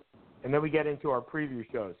 6th, and then we get into our preview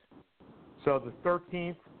shows. So the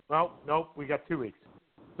 13th, nope, we got 2 weeks.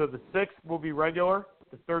 So the 6th will be regular,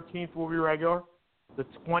 the 13th will be regular, the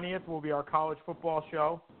 20th will be our college football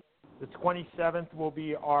show, the 27th will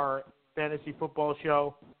be our fantasy football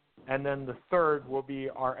show, and then the 3rd will be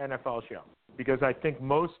our NFL show, because I think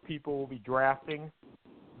most people will be drafting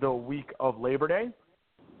the week of Labor Day,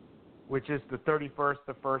 which is the 31st,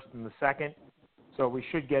 the 1st, and the 2nd. So we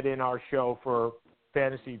should get in our show for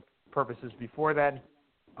fantasy purposes before then.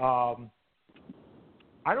 I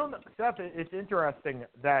don't know, Seth, it's interesting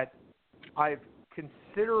that I've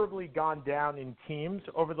considerably gone down in teams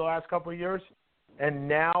over the last couple of years, and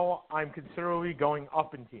now I'm considerably going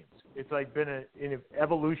up in teams. It's like been an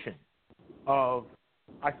evolution of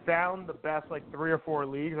I found the best 3 or 4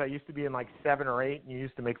 leagues. I used to be in 7 or 8, and you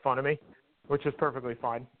used to make fun of me, which is perfectly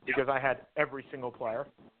fine because I had every single player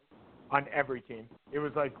on every team. It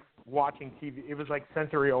was like watching TV. It was like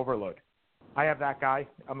sensory overload. I have that guy.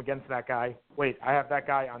 I'm against that guy. Wait, I have that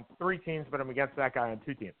guy on 3 teams, but I'm against that guy on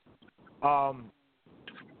 2 teams.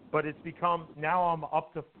 But it's become – now I'm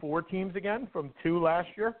up to 4 teams again from 2 last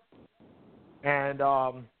year. And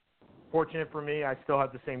fortunate for me, I still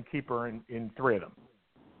have the same keeper in 3 of them.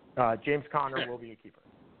 James Conner will be a keeper.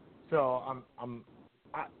 So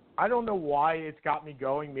I don't know why it's got me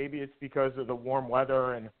going. Maybe it's because of the warm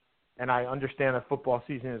weather and I understand that football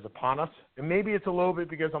season is upon us. And maybe it's a little bit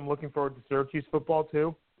because I'm looking forward to Syracuse football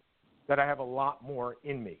too, that I have a lot more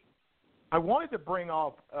in me. I wanted to bring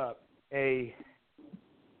up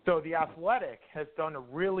so The Athletic has done a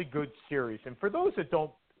really good series. And for those that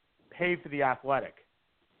don't pay for The Athletic,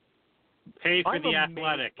 I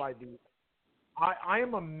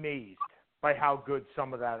am amazed by how good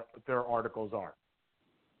some of their articles are.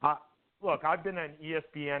 Look, I've been an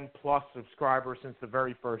ESPN Plus subscriber since the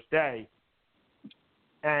very first day,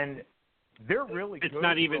 and they're really good. It's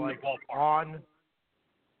not even the ballpark.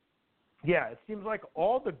 Yeah, it seems like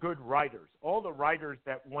all the good writers, all the writers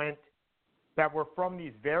that were from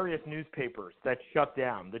these various newspapers that shut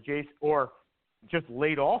down, or just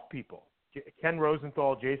laid off people, Ken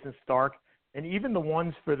Rosenthal, Jason Stark, and even the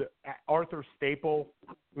ones for Arthur Staple,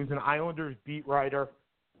 who's an Islanders beat writer,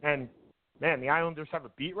 and man, the Islanders have a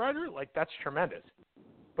beat writer? That's tremendous.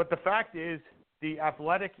 But the fact is, The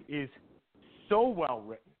Athletic is so well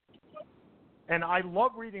written. And I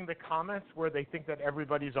love reading the comments where they think that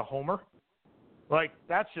everybody's a homer.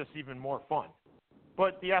 That's just even more fun.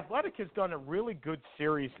 But The Athletic has done a really good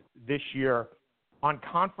series this year on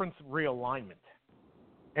conference realignment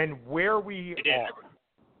and where we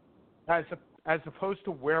are as opposed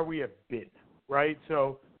to where we have been, right?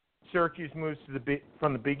 So Syracuse moves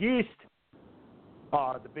from the Big East.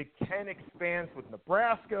 The Big Ten expands with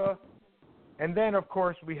Nebraska. And then, of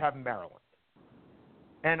course, we have Maryland.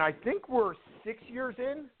 And I think we're 6 years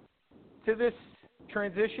in to this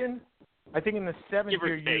transition. I think in the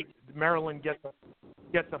 7th year, Maryland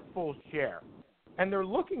gets a full share. And they're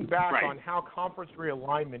looking back on how conference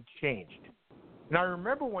realignment changed. And I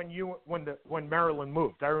remember when Maryland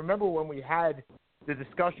moved. I remember when we had the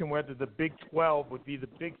discussion whether the Big 12 would be the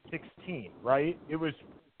Big 16, right? It was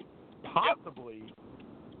possibly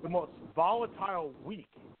the most volatile week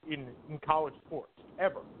in college sports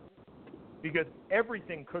ever because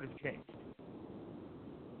everything could have changed.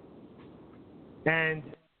 And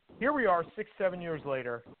here we are 6-7 years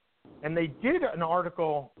later, and they did an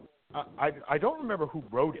article. I don't remember who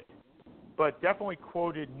wrote it, but definitely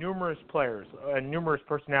quoted numerous players and numerous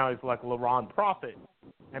personalities like LaRon Profit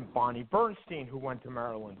and Bonnie Bernstein, who went to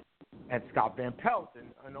Maryland, and Scott Van Pelt,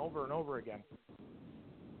 and over again.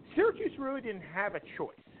 Syracuse really didn't have a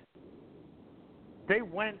choice. They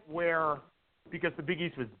went because the Big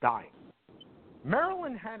East was dying.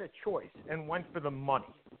 Maryland had a choice and went for the money.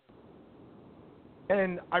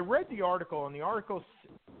 And I read the article, and the article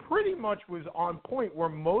pretty much was on point where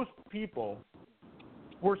most people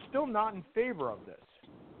were still not in favor of this.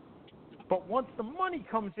 But once the money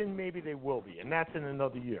comes in, maybe they will be, and that's in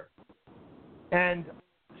another year. And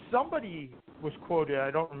somebody was quoted,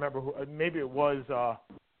 I don't remember who, maybe it was, I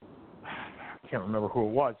can't remember who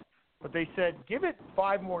it was, but they said give it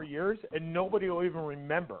 5 more years and nobody will even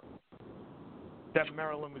remember that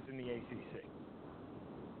Maryland was in the ACC.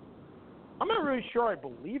 I'm not really sure I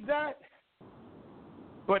believe that,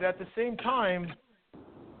 but at the same time,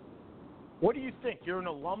 what do you think? You're an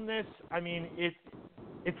alumnus. I mean, it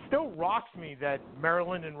still rocks me that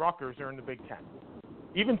Maryland and Rutgers are in the Big Ten,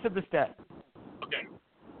 even to this day. Okay.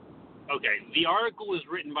 The article was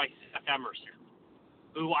written by Seth Emerson,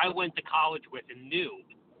 who I went to college with and knew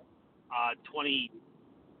 20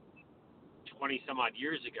 some odd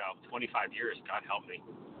years ago, 25 years, God help me,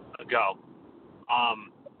 ago.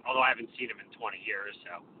 Although I haven't seen him in 20 years,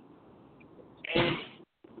 so. And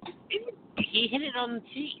he hit it on the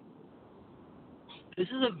tee. This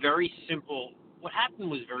is a very simple, what happened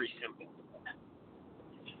was very simple.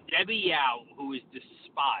 Debbie Yao, who was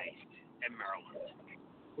despised at Maryland,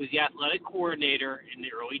 was the athletic coordinator in the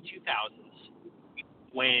early 2000s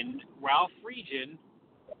when Ralph Regan,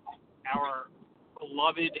 our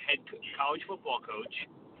beloved head college football coach,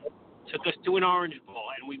 took us to an Orange Bowl,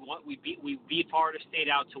 and we beat Florida State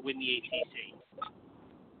out to win the ACC.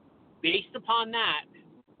 Based upon that,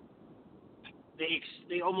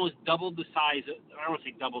 they almost doubled the size. I don't want to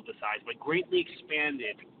say doubled the size, but greatly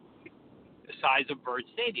expanded the size of Byrd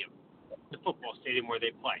Stadium, the football stadium where they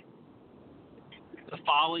play. The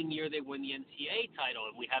following year, they win the NCAA title,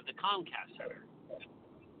 and we have the Comcast Center.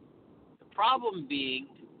 The problem being,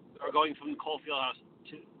 or going from the Cole Fieldhouse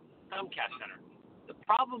to Comcast Center. The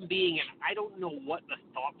problem being, and I don't know what the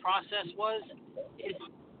thought process was, is,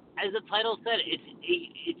 as the title said, it's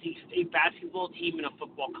a basketball team in a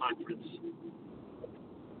football conference.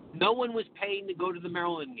 No one was paying to go to the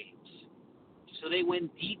Maryland games, so they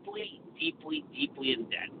went deeply, deeply, deeply in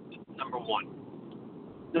debt, number one.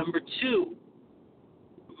 Number two,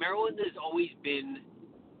 Maryland has always been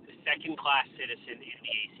the second-class citizen in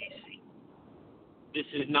the ACC. This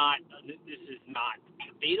is not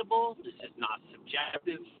debatable. This is not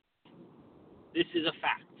subjective. This is a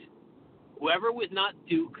fact. Whoever was not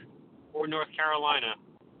Duke or North Carolina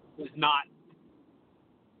was not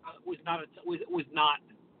at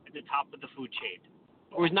the top of the food chain,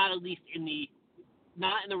 or was not at least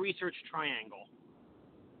not in the research triangle.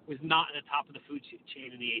 Was not at the top of the food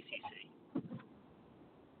chain in the ACC.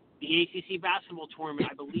 The ACC basketball tournament,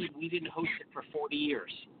 I believe, we didn't host it for 40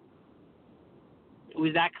 years. It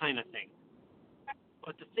was that kind of thing.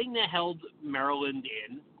 But the thing that held Maryland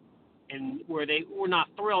in, and where they were not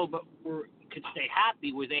thrilled, but could stay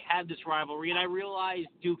happy, was they had this rivalry. And I realized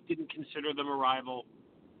Duke didn't consider them a rival,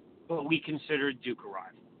 but we considered Duke a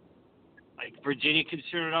rival. Like Virginia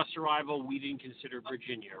considered us a rival, we didn't consider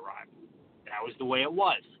Virginia a rival. That was the way it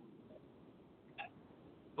was.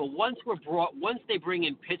 But once they bring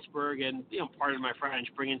in Pittsburgh and, pardon my French,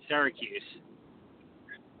 bring in Syracuse.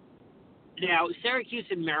 Now, Syracuse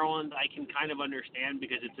and Maryland, I can kind of understand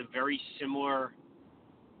because it's a very similar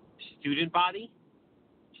student body,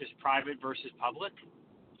 just private versus public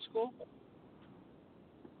school.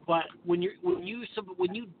 But when you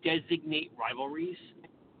designate rivalries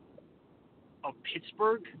of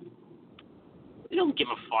Pittsburgh, they don't give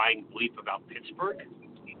a flying bleep about Pittsburgh.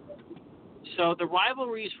 So the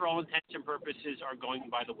rivalries, for all intents and purposes, are going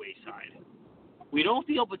by the wayside. We don't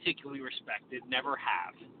feel particularly respected, never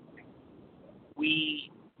have.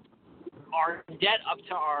 We are in debt up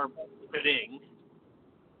to our bidding,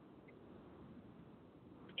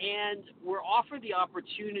 and we're offered the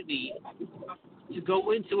opportunity to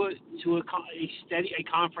go into a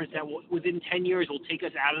conference that within 10 years will take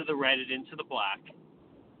us out of the red and into the black,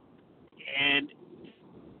 and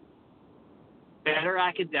better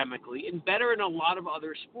academically and better in a lot of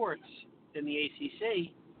other sports than the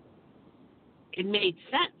ACC. It made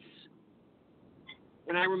sense.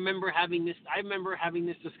 And I remember having this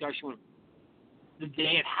discussion with the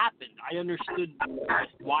day it happened. I understood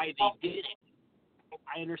why they did it.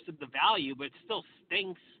 I understood the value, but it still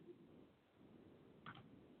stinks.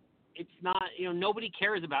 It's not, nobody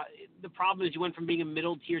cares about it. The problem is you went from being a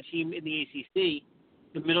middle-tier team in the ACC,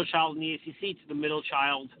 the middle child in the ACC, to the middle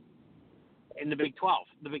child in the Big 12,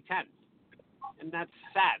 the Big 10. And that's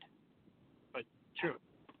sad, but true.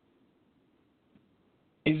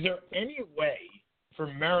 Is there any way for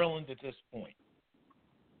Maryland at this point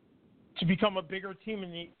to become a bigger team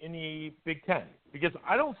in the Big Ten? Because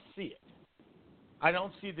I don't see it. I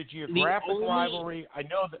don't see the geographic rivalry. I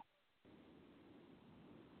know that.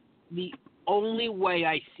 The only way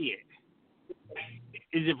I see it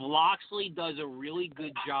is if Loxley does a really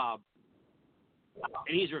good job,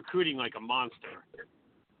 and he's recruiting like a monster,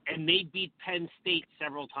 and they beat Penn State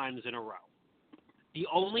several times in a row. The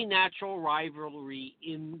only natural rivalry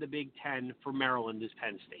in the Big Ten for Maryland is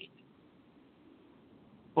Penn State.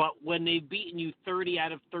 But when they've beaten you 30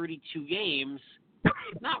 out of 32 games,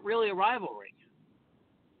 it's not really a rivalry.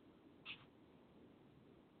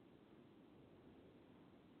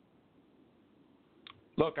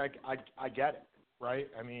 Look, I get it, right?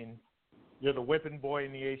 I mean, you're the whipping boy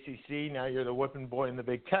in the ACC. Now you're the whipping boy in the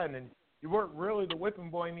Big Ten, and you weren't really the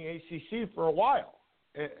whipping boy in the ACC for a while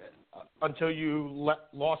until you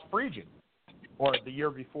lost Friedgen, or the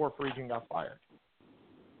year before Friedgen got fired.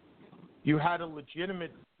 You had a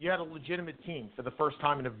legitimate team for the first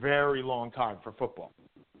time in a very long time for football,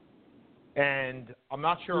 and I'm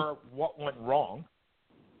not sure what went wrong,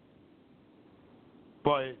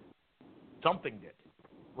 but something did.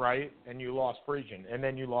 Right, and you lost Friedgen, and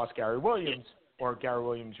then you lost Gary Williams, or Gary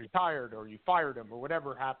Williams retired, or you fired him, or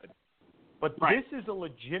whatever happened. But This is a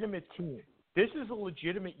legitimate team. This is a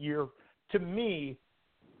legitimate year to me.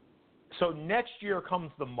 So next year comes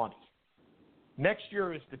the money. Next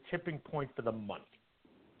year is the tipping point for the money.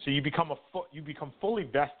 So you become fully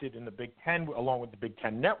vested in the Big Ten along with the Big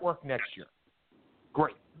Ten Network next year.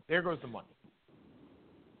 Great, there goes the money.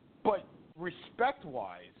 But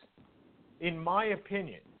respect-wise, in my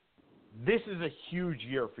opinion, this is a huge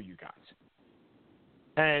year for you guys.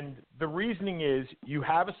 And the reasoning is you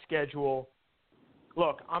have a schedule.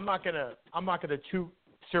 Look, I'm not gonna toot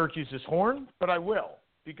Syracuse's horn, but I will,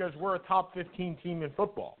 because we're a top 15 team in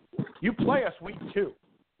football. You play us week 2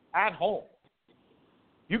 at home.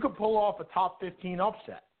 You could pull off a top 15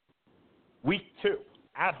 upset week 2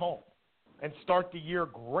 at home and start the year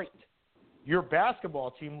great. Your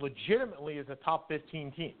basketball team legitimately is a top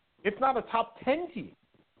 15 team. It's not a top 10 team,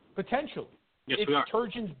 potentially. Yes, it's we are.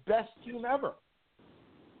 Turgeon's best team ever.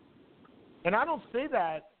 And I don't say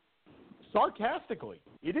that sarcastically.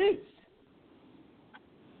 It is.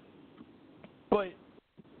 But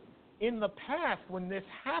in the past, when this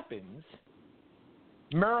happens,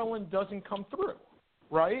 Maryland doesn't come through,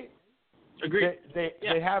 right? Agreed.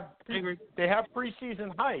 They have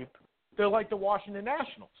preseason hype. They're like the Washington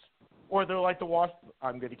Nationals. Or they're like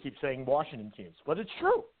I'm going to keep saying Washington teams, but it's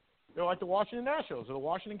true. They're like the Washington Nationals or the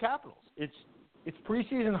Washington Capitals. It's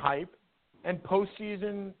preseason hype and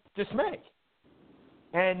postseason dismay.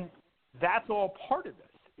 And that's all part of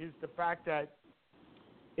this, is the fact that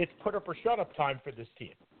it's put up or shut up time for this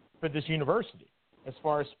team, for this university, as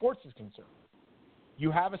far as sports is concerned. You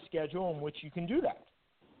have a schedule in which you can do that.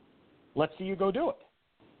 Let's see you go do it.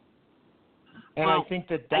 And I think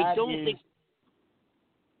that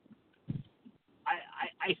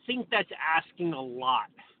I think that's asking a lot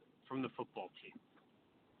from the football team.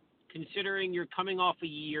 Considering you're coming off a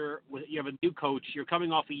year, you have a new coach, you're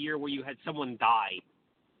coming off a year where you had someone die,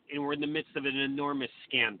 and we're in the midst of an enormous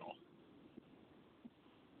scandal.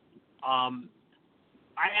 I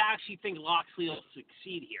actually think Loxley will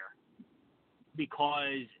succeed here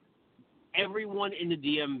because everyone in the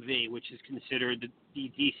DMV, which is considered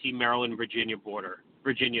the D.C., Maryland, Virginia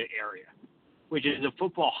area, which is a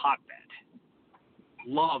football hotbed,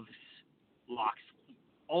 loves Loxley.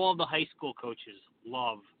 All of the high school coaches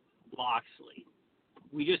love Loxley.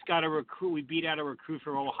 We just got a recruit. We beat out a recruit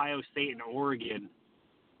from Ohio State and Oregon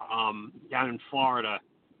down in Florida.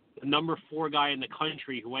 The number 4 guy in the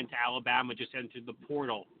country who went to Alabama just entered the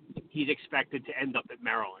portal. He's expected to end up at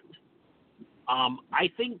Maryland. I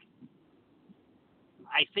think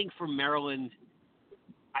for Maryland,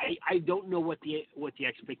 I don't know what the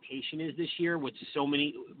expectation is this year with so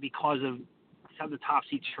many, because of some of the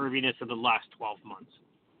topsy-turviness of the last 12 months.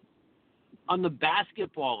 On the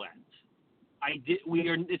basketball end,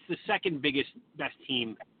 it's the second best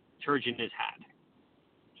team Turgeon has had.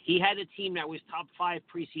 He had a team that was top 5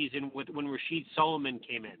 preseason when Rasheed Solomon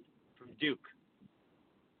came in from Duke,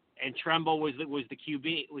 and Tremble was the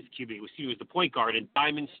QB. He was the point guard, and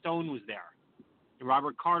Diamond Stone was there, and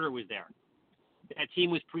Robert Carter was there. That team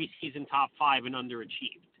was preseason top 5 and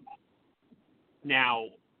underachieved. Now,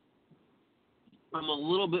 I'm a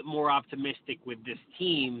little bit more optimistic with this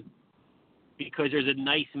team because there's a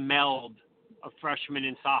nice meld of freshmen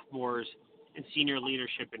and sophomores and senior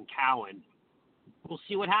leadership in Cowan. We'll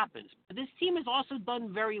see what happens. But this team has also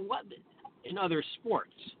done very well in other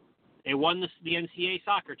sports. They won the NCAA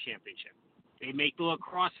soccer championship. They make the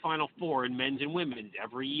lacrosse Final Four in men's and women's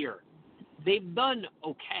every year. They've done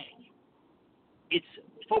okay. It's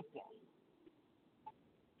football.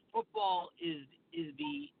 Football is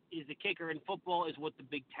the kicker, and football is what the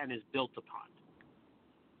Big Ten is built upon.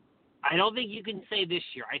 I don't think you can say this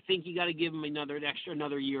year. I think you got to give them another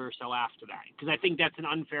year or so after that, because I think that's an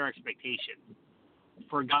unfair expectation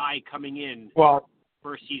for a guy coming in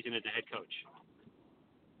first season as a head coach.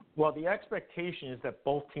 Well, the expectation is that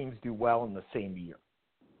both teams do well in the same year.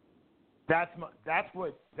 That's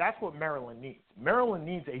what Maryland needs. Maryland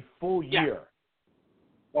needs a full year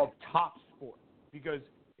of top sports, because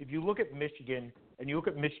if you look at Michigan and you look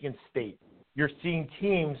at Michigan State, you're seeing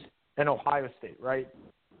teams in Ohio State, right,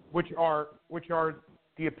 which are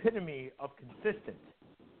the epitome of consistent.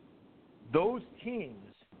 Those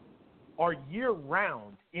teams are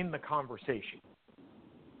year-round in the conversation.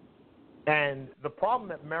 And the problem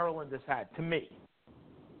that Maryland has had, to me,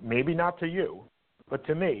 maybe not to you, but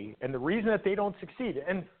to me, and the reason that they don't succeed,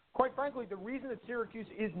 and quite frankly, the reason that Syracuse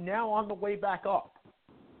is now on the way back up,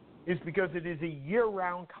 is because it is a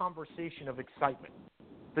year-round conversation of excitement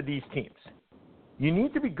for these teams. You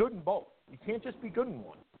need to be good in both. You can't just be good in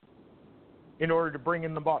one in order to bring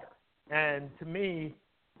in the butter. And to me,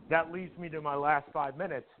 that leads me to my last 5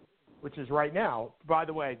 minutes, which is right now. By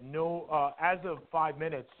the way, as of 5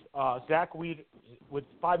 minutes, Zach Wheeler, with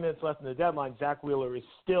 5 minutes left in the deadline, Zach Wheeler is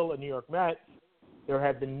still a New York Met. There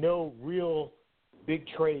have been no real big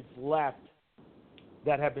trades left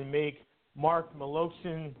that have been made. Mark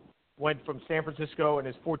Malosin went from San Francisco, and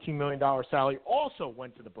his $14 million salary also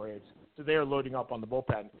went to the Braves. So they are loading up on the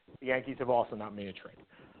bullpen. The Yankees have also not made a trade.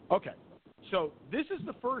 Okay, so this is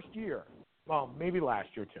the first year, well, maybe last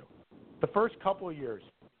year too, the first couple of years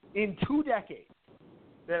in 2 decades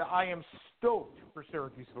that I am stoked for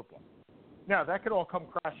Syracuse football. Now, that could all come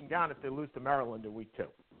crashing down if they lose to Maryland in week 2.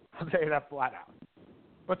 I'll tell you that flat out.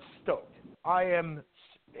 But stoked. I am,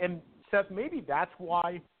 and Seth, maybe that's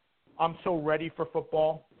why I'm so ready for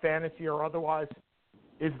football, fantasy or otherwise,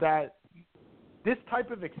 is that this type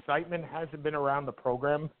of excitement hasn't been around the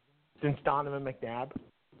program since Donovan McNabb.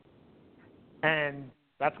 And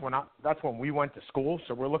that's when we went to school,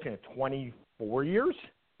 so we're looking at 24 years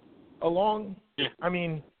along. Yeah. I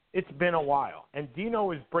mean, it's been a while. And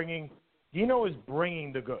Dino is bringing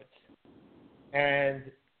the goods. And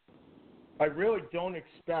I really don't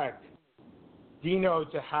expect Dino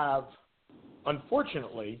to have,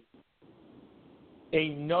 unfortunately,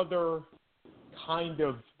 another kind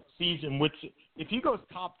of season, which if he goes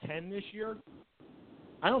top 10 this year,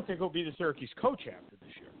 I don't think he'll be the Syracuse coach after this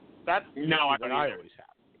year. That's what I always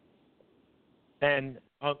have. And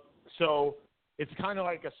so it's kind of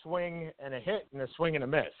like a swing and a hit and a swing and a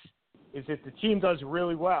miss. Is if the team does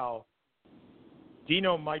really well,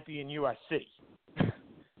 Dino might be in USC.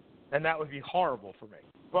 And that would be horrible for me.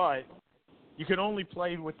 But you can only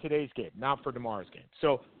play with today's game, not for tomorrow's game.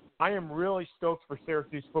 So I am really stoked for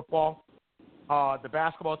Syracuse football. The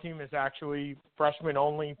basketball team is actually freshmen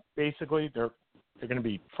only, basically. They're going to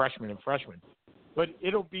be freshmen and freshmen. But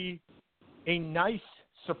it'll be a nice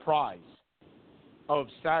surprise of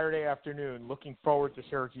Saturday afternoon, looking forward to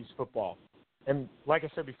Syracuse football. And like I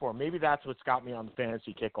said before, maybe that's what's got me on the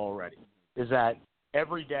fantasy kick already, is that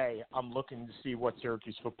every day I'm looking to see what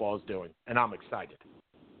Syracuse football is doing, and I'm excited.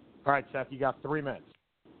 All right, Seth, you got 3 minutes.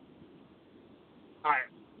 All right.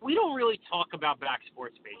 We don't really talk about Back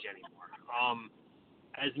Sports Page anymore.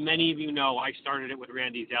 As many of you know, I started it with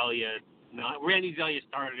Randy Zelia. Randy Zelia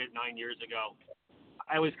started it 9 years ago.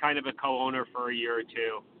 I was kind of a co-owner for a year or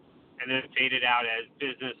two, and then it faded out as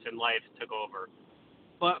business and life took over.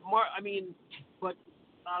 But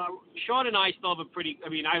Sean and I still have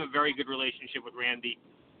I have a very good relationship with Randy.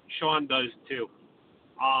 Sean does too.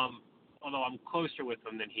 Although I'm closer with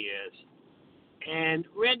him than he is. And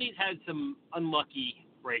Randy's had some unlucky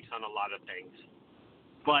breaks on a lot of things.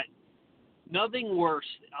 But nothing worse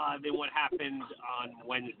than what happened on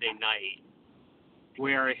Wednesday night,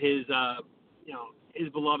 where his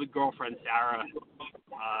beloved girlfriend, Sarah,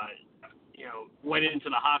 went into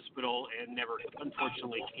the hospital and never,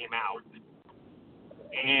 unfortunately, came out.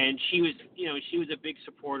 And she was a big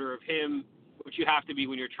supporter of him, which you have to be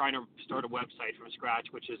when you're trying to start a website from scratch,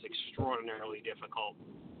 which is extraordinarily difficult.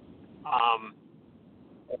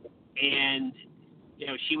 And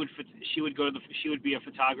she would be a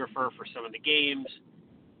photographer for some of the games.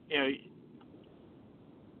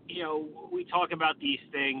 We talk about these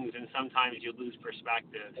things, and sometimes you lose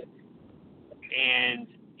perspective. And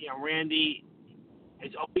Randy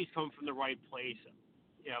has always come from the right place.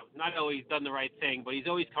 Not always done the right thing, but he's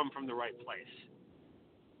always come from the right place.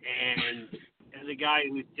 And as a guy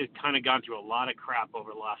who's just kind of gone through a lot of crap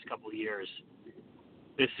over the last couple of years,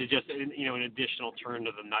 this is just an additional turn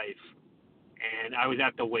to the knife. And I was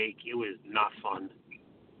at the wake. It was not fun.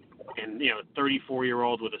 And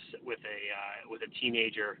 34-year-old with a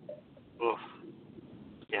teenager. Oof.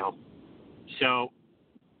 So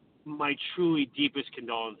my truly deepest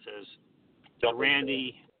condolences to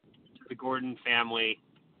Randy, to the Gordon family,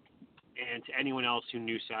 and to anyone else who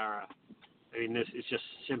knew Sarah. I mean, this is just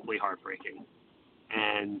simply heartbreaking.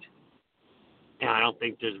 And And I don't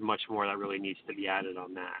think there's much more that really needs to be added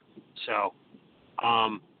on that. So,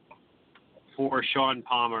 for Sean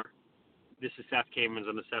Palmer, this is Seth Kamens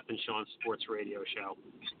on the Seth and Sean Sports Radio Show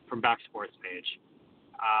from Back Sports Page.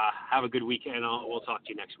 Have a good weekend. We'll talk to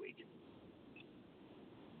you next week.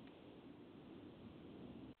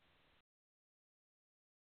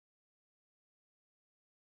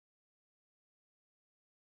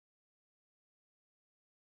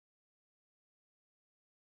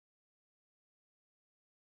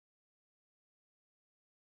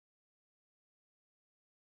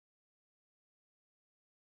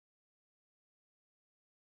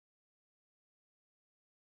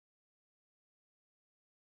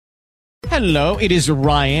 Hello, it is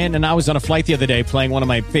Ryan, and I was on a flight the other day playing one of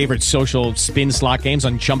my favorite social spin slot games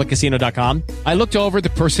on ChumbaCasino.com. I looked over at the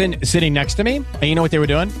person sitting next to me, and you know what they were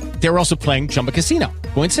doing? They were also playing Chumba Casino.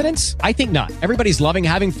 Coincidence? I think not. Everybody's loving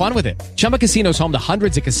having fun with it. Chumba Casino is home to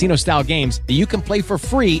hundreds of casino-style games that you can play for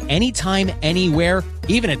free anytime, anywhere,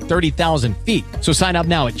 even at 30,000 feet. So sign up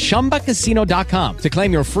now at ChumbaCasino.com to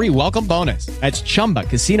claim your free welcome bonus. That's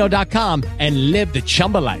ChumbaCasino.com and live the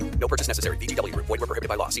Chumba life. No purchase necessary. VGW. Void where prohibited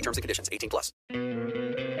by law. See terms and conditions. 18+.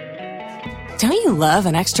 Don't you love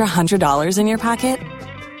an extra $100 in your pocket?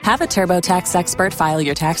 Have a TurboTax expert file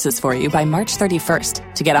your taxes for you by March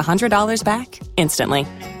 31st to get $100 back instantly.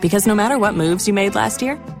 Because no matter what moves you made last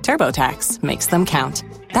year, TurboTax makes them count.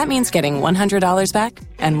 That means getting $100 back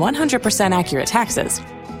and 100% accurate taxes,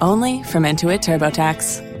 only from Intuit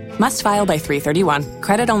TurboTax. Must file by 3/31.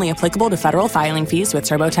 Credit only applicable to federal filing fees with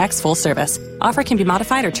TurboTax full service. Offer can be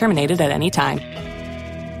modified or terminated at any time.